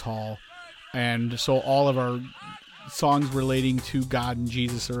dance hall, and so all of our songs relating to God and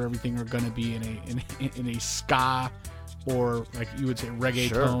Jesus or everything are going to be in a ska or like you would say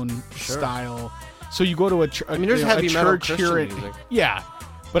reggaeton style. So you go to there's heavy metal church Christian here, music. yeah,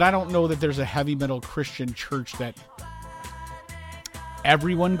 but I don't know that there's a heavy metal Christian church that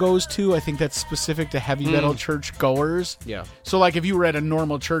everyone goes to. I think that's specific to heavy metal church goers. Yeah. So like if you were at a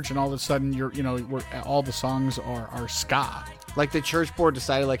normal church and all of a sudden all the songs are ska. Like the church board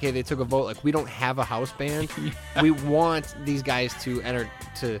decided, like, hey, they took a vote. Like, we don't have a house band. We want these guys to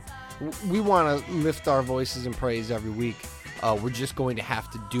we want to lift our voices in praise every week. We're just going to have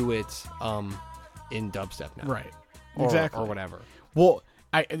to do it in dubstep now, right? Exactly, or whatever. Well,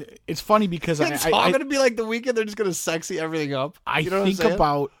 it's funny because it's all going to be like the weekend. They're just going to sexy everything up. I think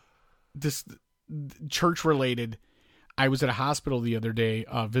about this church related. I was at a hospital the other day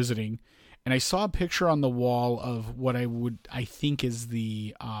visiting. And I saw a picture on the wall of what I think is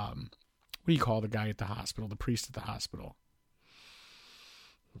the, what do you call the guy at the hospital, the priest at the hospital?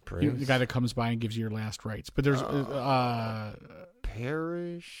 The guy that comes by and gives you your last rites. But there's...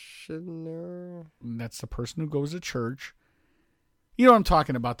 parishioner? That's the person who goes to church. You know what I'm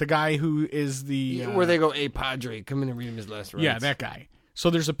talking about. The guy who is the... where they go, hey, Padre, come in and read him his last rites. Yeah, that guy.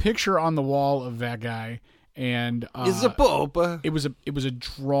 So there's a picture on the wall of that guy. And is a pope. It was a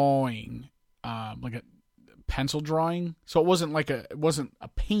drawing, like a pencil drawing. So it wasn't a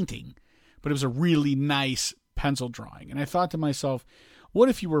painting, but it was a really nice pencil drawing. And I thought to myself, what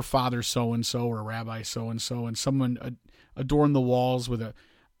if you were Father so and so or Rabbi so and so, and someone adorned the walls with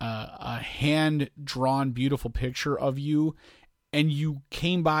a hand drawn beautiful picture of you, and you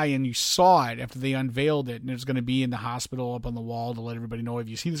came by and you saw it after they unveiled it, and it's going to be in the hospital up on the wall to let everybody know, if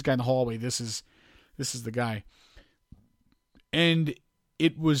you see this guy in the hallway, this is the guy. And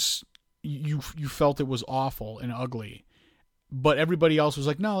it was, you felt it was awful and ugly, but everybody else was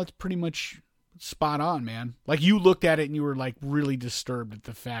like, no, it's pretty much spot on, man. Like you looked at it and you were like really disturbed at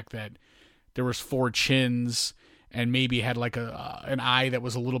the fact that there was 4 chins and maybe had like an eye that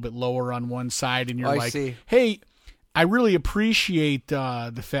was a little bit lower on one side. And you're see. Hey, I really appreciate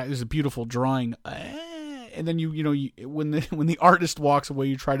the fact there's a beautiful drawing. And then when the artist walks away,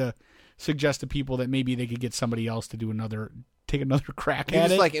 you try to suggest to people that maybe they could get somebody else to take another crack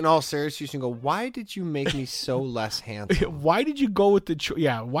at it. Like in all seriousness, you can go, why did you make me so less handsome? Why did you go with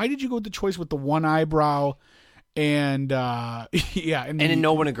why did you go with the choice with the one eyebrow? And and then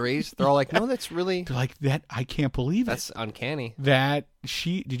no one agrees. They're all like, no, that's really, they're like, that I can't believe that's it. uncanny. That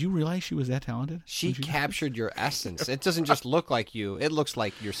did you realize she was that talented? She captured your essence. It doesn't just look like you. It looks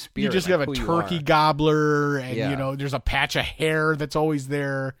like your spirit. You just like have a turkey gobbler, and there's a patch of hair that's always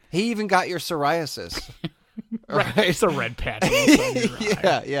there. He even got your psoriasis. Right. It's a red patch.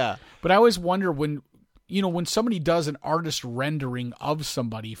 Yeah. But I always wonder when somebody does an artist rendering of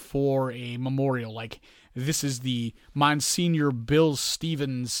somebody for a memorial, like this is the Monsignor Bill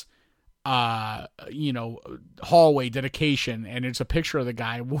Stevens, hallway dedication, and it's a picture of the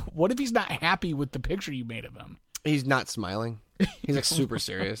guy. What if he's not happy with the picture you made of him? He's not smiling. He's like super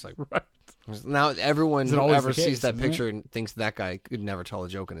serious. Like right. Now everyone who ever sees that picture and thinks that guy could never tell a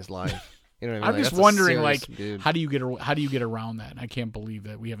joke in his life. You know what I mean? I'm just wondering, like, dude. How do you get around that? I can't believe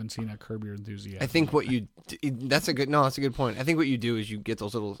that we haven't seen a Curb Your Enthusiasm. I think that's a good point. I think what you do is you get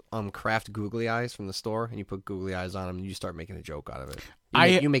those little craft googly eyes from the store, and you put googly eyes on them, and you start making a joke out of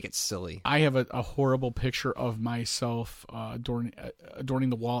it. You make it silly. I have a horrible picture of myself adorning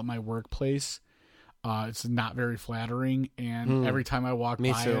the wall at my workplace. It's not very flattering, and every time I walk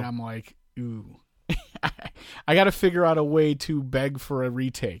by it, I'm like, ooh. I got to figure out a way to beg for a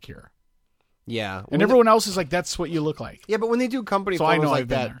retake here. Yeah. And everyone else is like, that's what you look like. Yeah, but when they do company photos like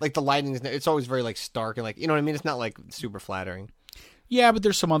that, like the lighting, it's always very like stark and like, you know what I mean? It's not like super flattering. Yeah, but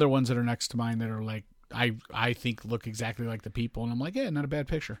there's some other ones that are next to mine that are like, I think look exactly like the people. And I'm like, yeah, not a bad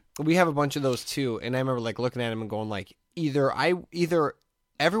picture. We have a bunch of those too. And I remember like looking at them and going like, either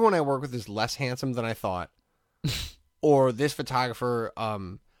everyone I work with is less handsome than I thought, or this photographer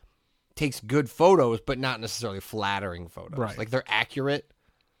takes good photos, but not necessarily flattering photos. Right. Like they're accurate.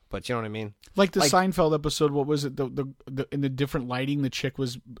 But you know what I mean? Like the Seinfeld episode, what was it? The in the different lighting, the chick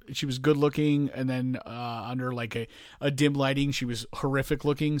was good looking, and then under like a dim lighting, she was horrific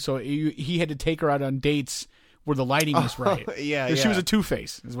looking. So he had to take her out on dates where the lighting was right. Yeah. She was a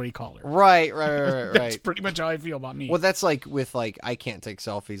two-face, is what he called her. Right. That's pretty much how I feel about me. Well, that's like with like I can't take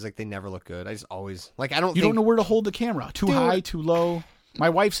selfies. Like they never look good. I just always like don't know where to hold the camera. Too high, too low. My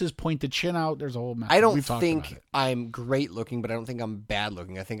wife says point the chin out. There's a whole mess. I don't think I'm great looking, but I don't think I'm bad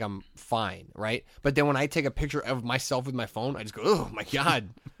looking. I think I'm fine, right? But then when I take a picture of myself with my phone, I just go, oh my God.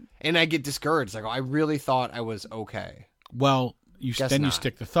 And I get discouraged. Like, I really thought I was okay. Well, you not.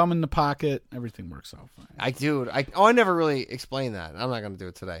 stick the thumb in the pocket. Everything works out fine. I never really explained that. I'm not going to do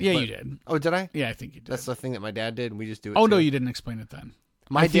it today. Yeah, you did. Oh, did I? Yeah, I think you did. That's the thing that my dad did, and we just do it. Oh, too. no, you didn't explain it then.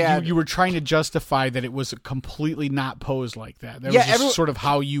 My dad... You were trying to justify that it was completely not posed like that. That was just sort of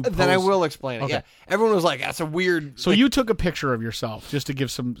how you posed. Then I will explain it. Okay. Yeah. Everyone was like, that's a weird... So you took a picture of yourself just to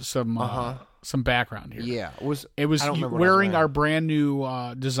give some background here. Yeah. It was you wearing our brand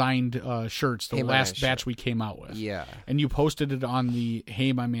new designed shirts, the last batch we came out with. Yeah. And you posted it on the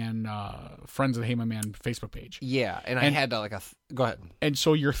Hey My Man, Friends of the Hey My Man Facebook page. Yeah. And I had to go ahead. And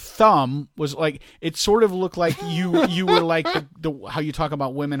so your thumb was like, it sort of looked like you were like the how you talk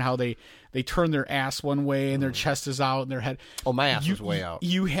about women, how they turn their ass one way and their chest is out and their head. Oh, my ass was way out.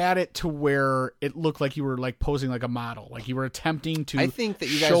 You had it to where it looked like you were like posing like a model, like you were attempting to. I think that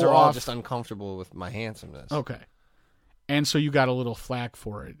you guys are all just uncomfortable with my handsomeness. Okay. And so you got a little flack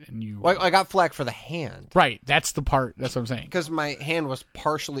for it, and you. Well, I got flack for the hand. Right. That's the part. That's what I'm saying. Because my hand was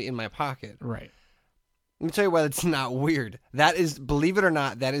partially in my pocket. Right. Let me tell you why that's not weird. That is, believe it or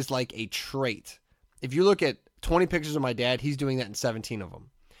not, that is like a trait. If you look at 20 pictures of my dad, he's doing that in 17 of them.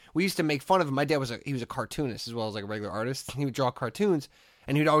 We used to make fun of him. My dad was a cartoonist as well as like a regular artist. He would draw cartoons,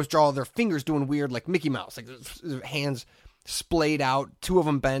 and he'd always draw their fingers doing weird, like Mickey Mouse, like their hands splayed out, 2 of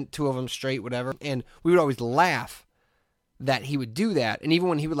them bent, 2 of them straight, whatever. And we would always laugh that he would do that. And even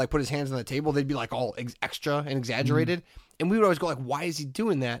when he would like put his hands on the table, they'd be like all extra and exaggerated. Mm-hmm. And we would always go like, why is he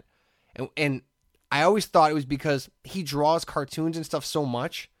doing that? And I always thought it was because he draws cartoons and stuff so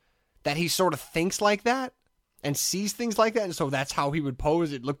much that he sort of thinks like that and sees things like that. And so that's how he would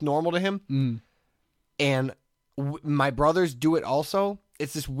pose. It looked normal to him. Mm. And my brothers do it also.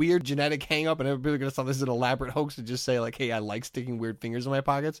 It's this weird genetic hang up, and everybody's going to thought this is an elaborate hoax to just say like, hey, I like sticking weird fingers in my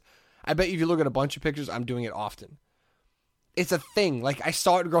pockets. I bet if you look at a bunch of pictures, I'm doing it often. It's a thing. Like I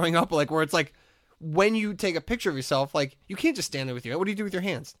saw it growing up, like where it's like, when you take a picture of yourself, like you can't just stand there with your. What do you do with your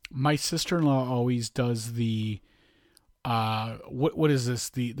hands? My sister-in-law always does the, what is this?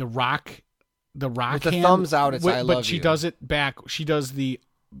 The rock with hand. The thumbs out. It's I love you. But she does it back. She does the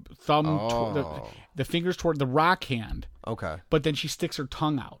thumb, the fingers toward the rock hand. Okay. But then she sticks her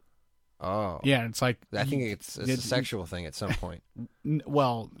tongue out. Oh. Yeah, it's like. I think it's a sexual thing at some point.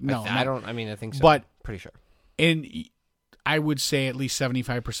 Well, no, I don't. I mean, I think so. But pretty sure. And I would say at least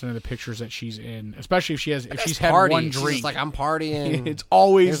 75% of the pictures that she's in, especially if she's had one drink. She's like, I'm partying. It's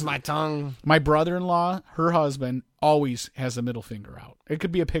always here's my tongue. My brother-in-law, her husband, always has the middle finger out. It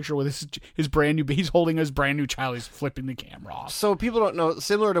could be a picture with his brand new. He's holding his brand new child. He's flipping the camera off. So people don't know.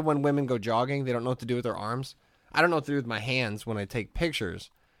 Similar to when women go jogging, they don't know what to do with their arms. I don't know what to do with my hands when I take pictures,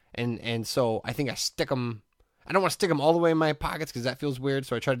 and so I think I stick them. I don't want to stick them all the way in my pockets because that feels weird.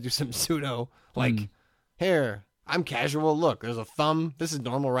 So I try to do some pseudo here. I'm casual. Look, there's a thumb. This is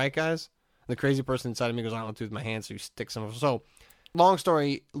normal, right, guys? And the crazy person inside of me goes, I don't know what to do with my hands, so you stick some of them. So, long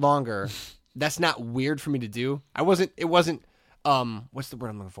story longer, that's not weird for me to do. It wasn't, what's the word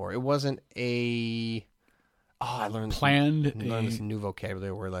I'm looking for? It wasn't I learned this new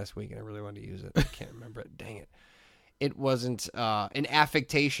vocabulary word last week, and I really wanted to use it. I can't remember it. Dang it. It wasn't an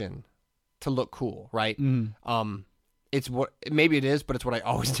affectation to look cool, right? It's what maybe it is, but it's what I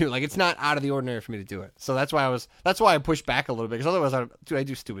always do. Like it's not out of the ordinary for me to do it. So that's why I pushed back a little bit because otherwise, I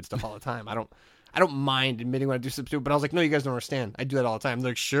do stupid stuff all the time. I don't mind admitting when I do something stupid, but I was like, no, you guys don't understand. I do that all the time.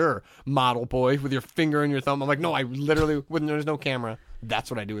 They're like, sure, model boy with your finger in your thumb. I'm like, no, I literally when there's no camera, that's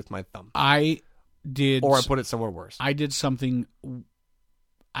what I do with my thumb. Or I put it somewhere worse. I did something.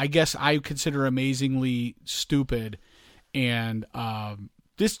 I guess I consider amazingly stupid, and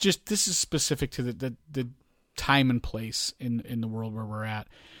this is specific to the time and place in the world where we're at.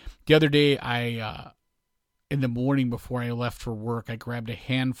 The other day, I in the morning before I left for work, I grabbed a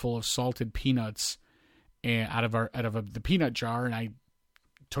handful of salted peanuts out of the peanut jar, and I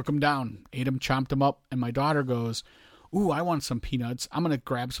took them down, ate them, chomped them up, and my daughter goes, "Ooh, I want some peanuts. I'm gonna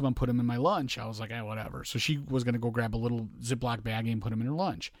grab some and put them in my lunch." I was like, whatever." So she was gonna go grab a little Ziploc baggie and put them in her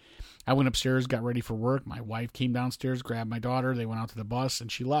lunch. I went upstairs, got ready for work. My wife came downstairs, grabbed my daughter. They went out to the bus,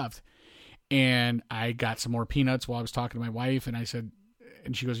 and she left. And I got some more peanuts while I was talking to my wife, and I said,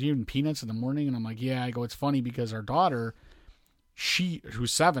 and she goes, "You eating peanuts in the morning?" And I'm like, "Yeah." I go, "It's funny because our daughter,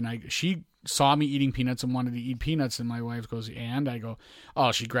 who's 7, she saw me eating peanuts and wanted to eat peanuts." And my wife goes, "And?" I go,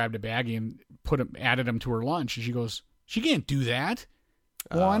 "Oh, she grabbed a baggie and added them to her lunch." And she goes, "She can't do that."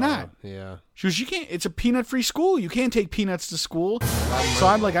 Well, why not? Yeah. She goes, "You can't. It's a peanut-free school. You can't take peanuts to school." So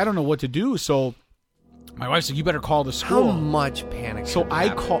I'm like, I don't know what to do. So my wife said, "You better call the school." How much panic? So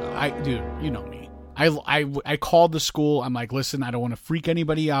dude, you know me. I called the school. I'm like, "Listen, I don't want to freak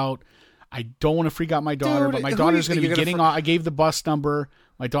anybody out. I don't want to freak out my daughter, but my daughter's going to be getting off." I gave the bus number,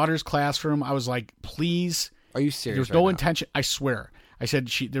 my daughter's classroom. I was like, "Please, Are you serious? There was no intention. I swear. I said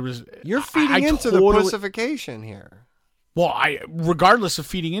there was. You're feeding into the pussification here. Well, regardless of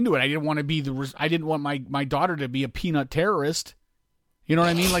feeding into it, I didn't want to be I didn't want my daughter to be a peanut terrorist. You know what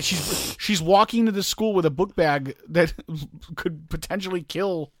I mean? Like she's walking to the school with a book bag that could potentially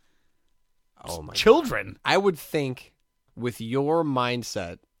kill children. God. I would think with your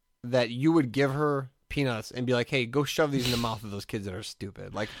mindset that you would give her peanuts and be like, "Hey, go shove these in the mouth of those kids that are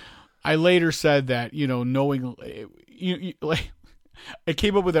stupid." Like, I later said that, knowing like. I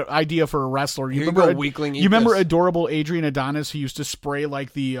came up with an idea for a wrestler. You remember adorable Adrian Adonis who used to spray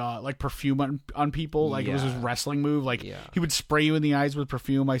like the like perfume on people, like it was his wrestling move. Like he would spray you in the eyes with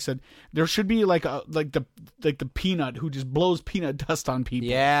perfume. I said there should be the peanut who just blows peanut dust on people.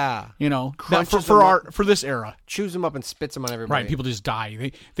 Yeah, for this era, chews them up and spits them on everybody. Right, people just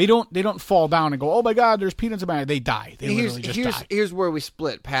die. They don't fall down and go, oh my God, there's peanuts in my eye. They die. They literally just die. Here's where we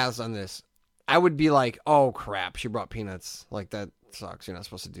split paths on this. I would be like, oh crap, she brought peanuts. Like that sucks. You're not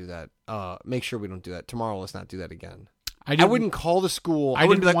supposed to do that. Make sure we don't do that. Tomorrow, let's not do that again. I wouldn't call the school. I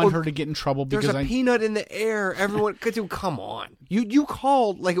didn't want her to get in trouble because there's a peanut in the air. Everyone, come on. You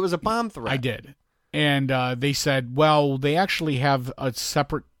called like it was a bomb threat. I did. And they said, well, they actually have a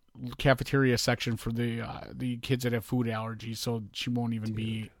separate cafeteria section for the kids that have food allergies, so she won't even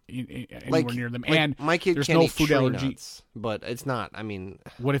be anywhere near them. And my kid there's can't no eat food tree allergy. Nuts, but it's not. I mean,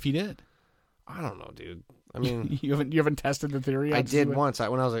 what if he did? I don't know, dude. I mean, you haven't tested the theory? I did once.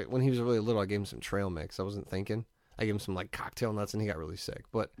 When he was really little, I gave him some trail mix. I wasn't thinking. I gave him some like cocktail nuts, and he got really sick.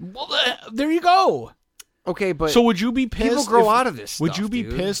 But there you go. Okay, but so would you be pissed? People grow out of this stuff, would you be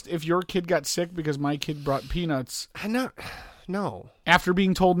dude. pissed if your kid got sick because my kid brought peanuts? No. After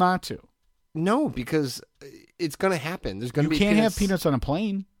being told not to. No, because it's going to happen. There's going to be. You can't have peanuts on a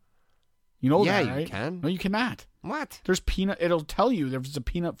plane. You know that, right? Yeah, you can. No, you cannot. What? There's peanut. It'll tell you there's a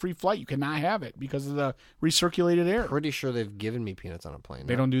peanut-free flight. You cannot have it because of the recirculated air. Pretty sure they've given me peanuts on a plane.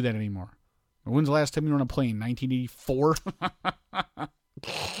 They don't do that anymore. When's the last time you were on a plane? 1984.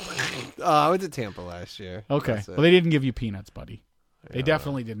 I went to Tampa last year. Okay. Well, they didn't give you peanuts, buddy. They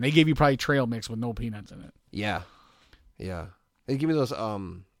definitely didn't. They gave you probably trail mix with no peanuts in it. Yeah. They give me those. I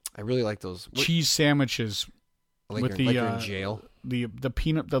really like those cheese sandwiches. Like you're in jail. The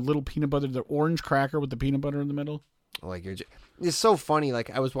little peanut butter, the orange cracker with the peanut butter in the middle. It's so funny. Like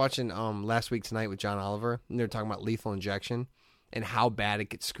I was watching Last Week Tonight with John Oliver, and they were talking about lethal injection and how bad it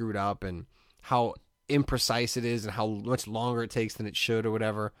gets screwed up and how imprecise it is and how much longer it takes than it should or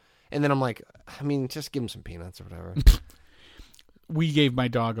whatever. And then I'm like, I mean, just give him some peanuts or whatever. We gave my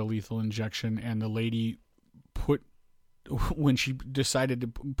dog a lethal injection, and the lady when she decided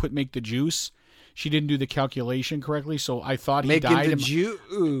to make the juice. She didn't do the calculation correctly, so I thought he died.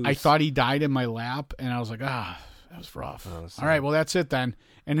 I thought he died in my lap, and I was like, that was rough. All right, well, that's it then.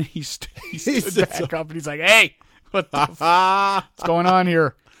 And he stood back up, and he's like, hey, what's going on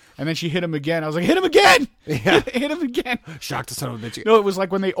here? And then she hit him again. I was like, hit him again! Yeah. Hit him again. Shocked the son of a bitch. No, it was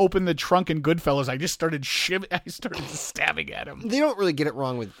like when they opened the trunk in Goodfellas. I just started stabbing at him. They don't really get it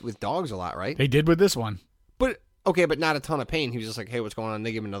wrong with dogs a lot, right? They did with this one. Okay, but not a ton of pain. He was just like, hey, what's going on?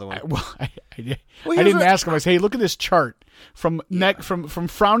 They gave him another one. I didn't ask him. I said, hey, look at this chart. From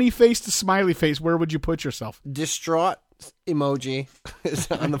frowny face to smiley face, where would you put yourself? Distraught emoji is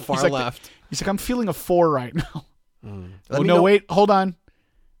on the far left. He's like, I'm feeling a 4 right now. Wait, hold on.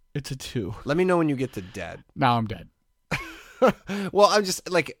 It's a 2. Let me know when you get to dead. Now I'm dead. Well, I'm just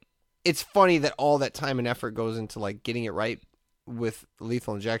like, it's funny that all that time and effort goes into like getting it right with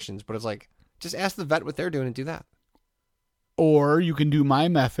lethal injections, but it's like, just ask the vet what they're doing and do that. Or you can do my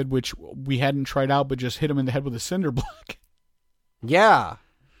method, which we hadn't tried out, but just hit him in the head with a cinder block. Yeah.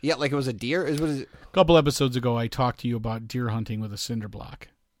 Yeah, like it was a deer? A couple episodes ago, I talked to you about deer hunting with a cinder block.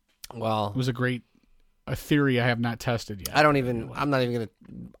 Well, it was a theory I have not tested yet. I'm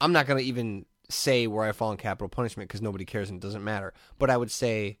not going to even say where I fall in capital punishment because nobody cares and it doesn't matter. But I would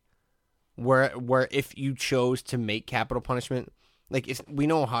say where if you chose to make capital punishment, like we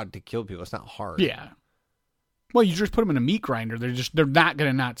know how to kill people. It's not hard. Yeah. Well, you just put them in a meat grinder. They're not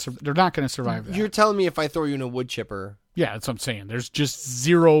going to survive that. You're telling me if I throw you in a wood chipper. Yeah, that's what I'm saying. There's just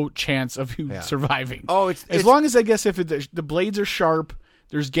zero chance of you surviving. Oh, as long as I guess if the blades are sharp,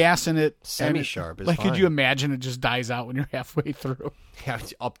 there's gas in it. Semi-sharp is like, fine. could you imagine it just dies out when you're halfway through? Yeah,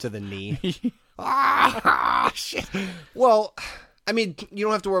 it's up to the knee. Shit. Well, I mean, you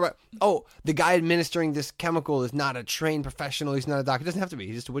don't have to worry about, the guy administering this chemical is not a trained professional. He's not a doctor. He doesn't have to be.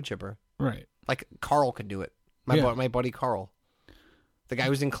 He's just a wood chipper. Right. Like Carl could do it. My buddy Carl. The guy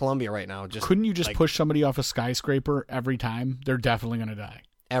who's in Colombia right now. Couldn't you just push somebody off a skyscraper every time? They're definitely going to die.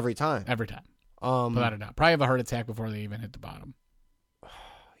 Every time. Without a doubt. Probably have a heart attack before they even hit the bottom.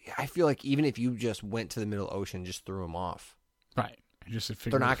 Yeah, I feel like even if you just went to the middle ocean and just threw them off. Right.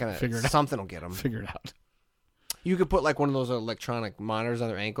 They're not going to figure it out. Something will get them. Figure it out. You could put like one of those electronic monitors on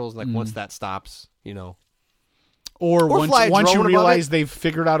their ankles. Like once that stops, Or once you realize they've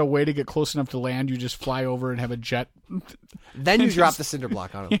figured out a way to get close enough to land, you just fly over and have a jet. Then you drop the cinder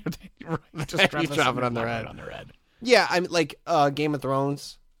block on them. Just drop it on their head. Yeah, I mean, like Game of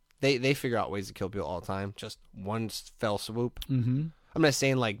Thrones, they figure out ways to kill people all the time. Just one fell swoop. Mm-hmm. I'm not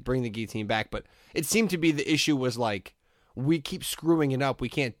saying like bring the guillotine back, but it seemed to be the issue was like we keep screwing it up. We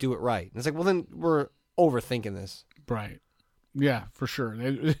can't do it right. And it's like, well, then we're overthinking this. Right. Yeah, for sure.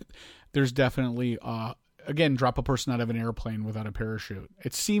 There's definitely. Again, drop a person out of an airplane without a parachute.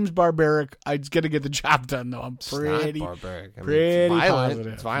 It seems barbaric. I got to get the job done, though. I'm pretty barbaric. Pretty it's violent.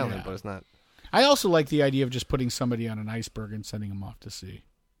 positive. It's violent, but it's not. I also like the idea of just putting somebody on an iceberg and sending them off to sea.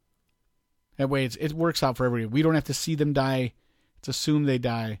 That way, it works out for everybody. We don't have to see them die. It's assumed they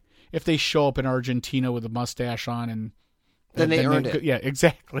die. If they show up in Argentina with a mustache on, and then they earned it. Yeah,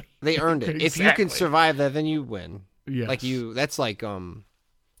 exactly. They earned it. Exactly. If you can survive that, then you win. Yes. Like that's like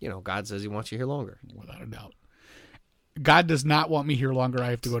God says He wants you here longer. Without a doubt. God does not want me here longer. I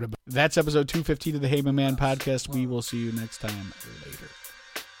have to go to bed. That's episode 215 of the Hey My Man podcast. We will see you next time later.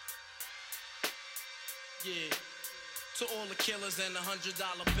 Yeah. To all the killers and the $100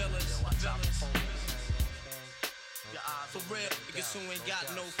 billers. For real, niggas who ain't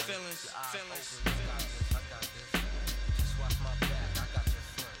got no feelings.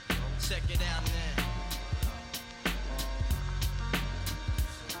 Check it out now.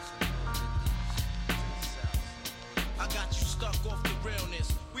 I got you stuck off the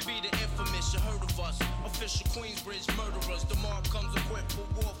realness. We be the infamous, you heard of us. Official Queensbridge murderers. The mob comes equipped for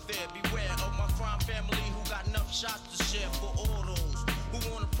warfare. Beware of my crime family who got enough shots to share for all those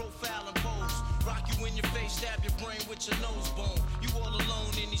who wanna profile and pose. Rock you in your face, stab your brain with your nose bone. You all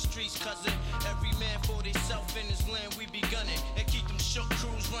alone in these streets, cousin. Every man for theyself in his land, we be gunning. And keep them shook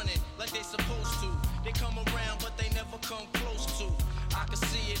crews running like they supposed to. They come around, but they never come close to. I can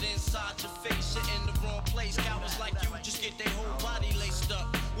see it inside your face, you're in the wrong place. Cowards like you just get their whole body laced up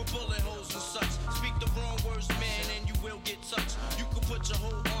with bullet holes and such. Speak the wrong words, man, and you will get touched. You could put your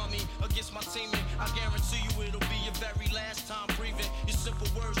whole army against my team, and I guarantee you it'll be your very last time breathing. Your simple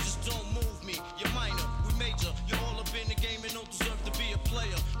words just don't move me. You're minor, we major. You're all up in the game and don't deserve to be a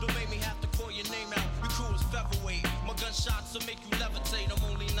player. Don't make me have to call your name out. Your crew is featherweight. My gunshots will make you levitate. I'm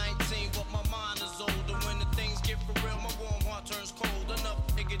only 19, but my mind is older. When the things get for real, my warm heart turns cold. Another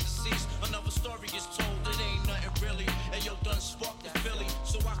nigga deceased, another story gets told. It ain't nothing really. And yo, done sparked the Philly,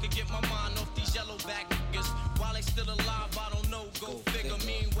 so I could get my mind off these yellowback niggas. While they still alive, I don't know. Go figure.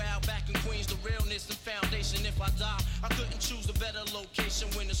 Meanwhile, back in Queens, the realness and foundation. If I die, I couldn't choose a better location.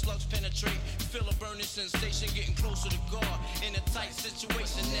 When the slugs penetrate, you feel a burning sensation, getting closer to God in a tight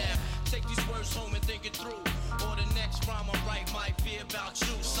situation. Now, take these words home and think it through. Or the next rhyme I write might be about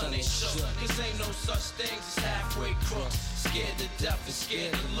you. Son, they shook. Cause ain't no such things as halfway crooks. Scared to death and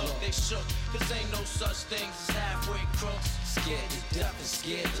scared to look. They shook. Cause ain't no such things as halfway crooks. Scared to death and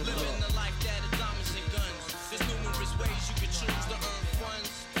scared to look. Living the life that is diamonds and guns. There's numerous ways you can choose to earn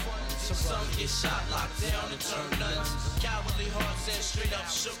funds. Some get shot, locked down, and turn nuns. Cowardly hearts and straight up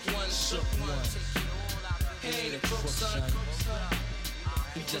shook ones. He ain't a crook, son.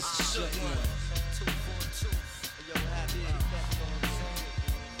 He just a shook one.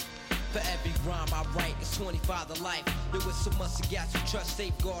 For every rhyme I write, it's 25 to life. There was so much gas you trust,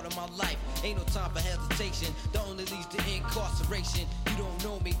 safeguard in my life. Ain't no time for hesitation, that only leads to incarceration. You don't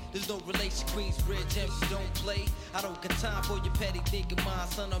know me, there's no relation. Queensbridge MC don't play. I don't got time for your petty thinking, mind,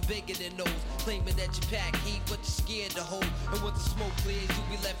 son, I'm bigger than those. Claiming that you pack heat, but you're scared to hold. And when the smoke clears, you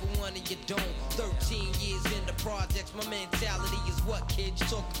be left with one and you don't. 13 years in the projects, my mentality is what, kid? You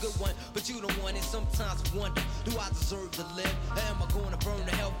talk a good one, but you don't want it. Sometimes I wonder, do I deserve to live? Or am I gonna burn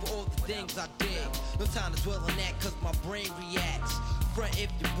to hell for all the things I did? No time to dwell on that, cause my brain reacts. Front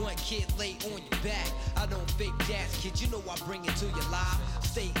if you want, kid, lay on your back. I don't fake jazz, kid, you know I bring it to your life.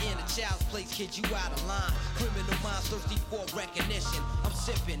 Stay in a child's place, kid, you out of line. Criminal minds thirsty for recognition. I'm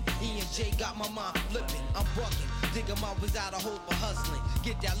sipping, E&J got my mind flipping. I'm bucking, digging my ways out of hope for hustling.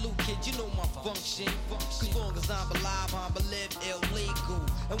 Get that loot, kid, you know my function. Cause long as I'm alive, I'm a live illegal.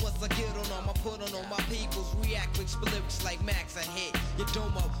 And once I get on them, I put on all my peoples. React quick, spit lyrics like Max, I hit your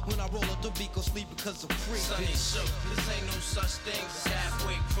domo. When I roll up the beat, go sleep because I'm free. Son, they shook, cause ain't no such thing as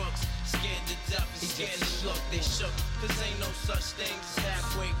halfway crooks. Scared to death and scared to look, they shook. Cause ain't no such thing as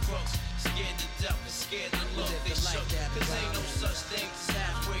halfway crooks. Scared to death and scared to look, they shook. Cause ain't no such thing as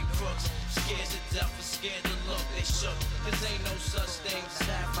halfway crooks. Scared to death and scared to look, they shook. Cause ain't no such thing as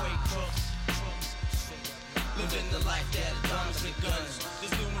halfway crooks. Living the life that is diamonds and guns.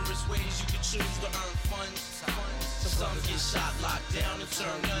 There's numerous Some get shot, locked down, and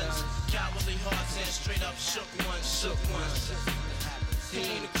turn guns. Cowardly hearts and straight up shook ones, shook ones. He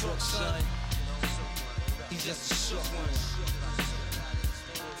ain't a crook, son. He's just a shook one.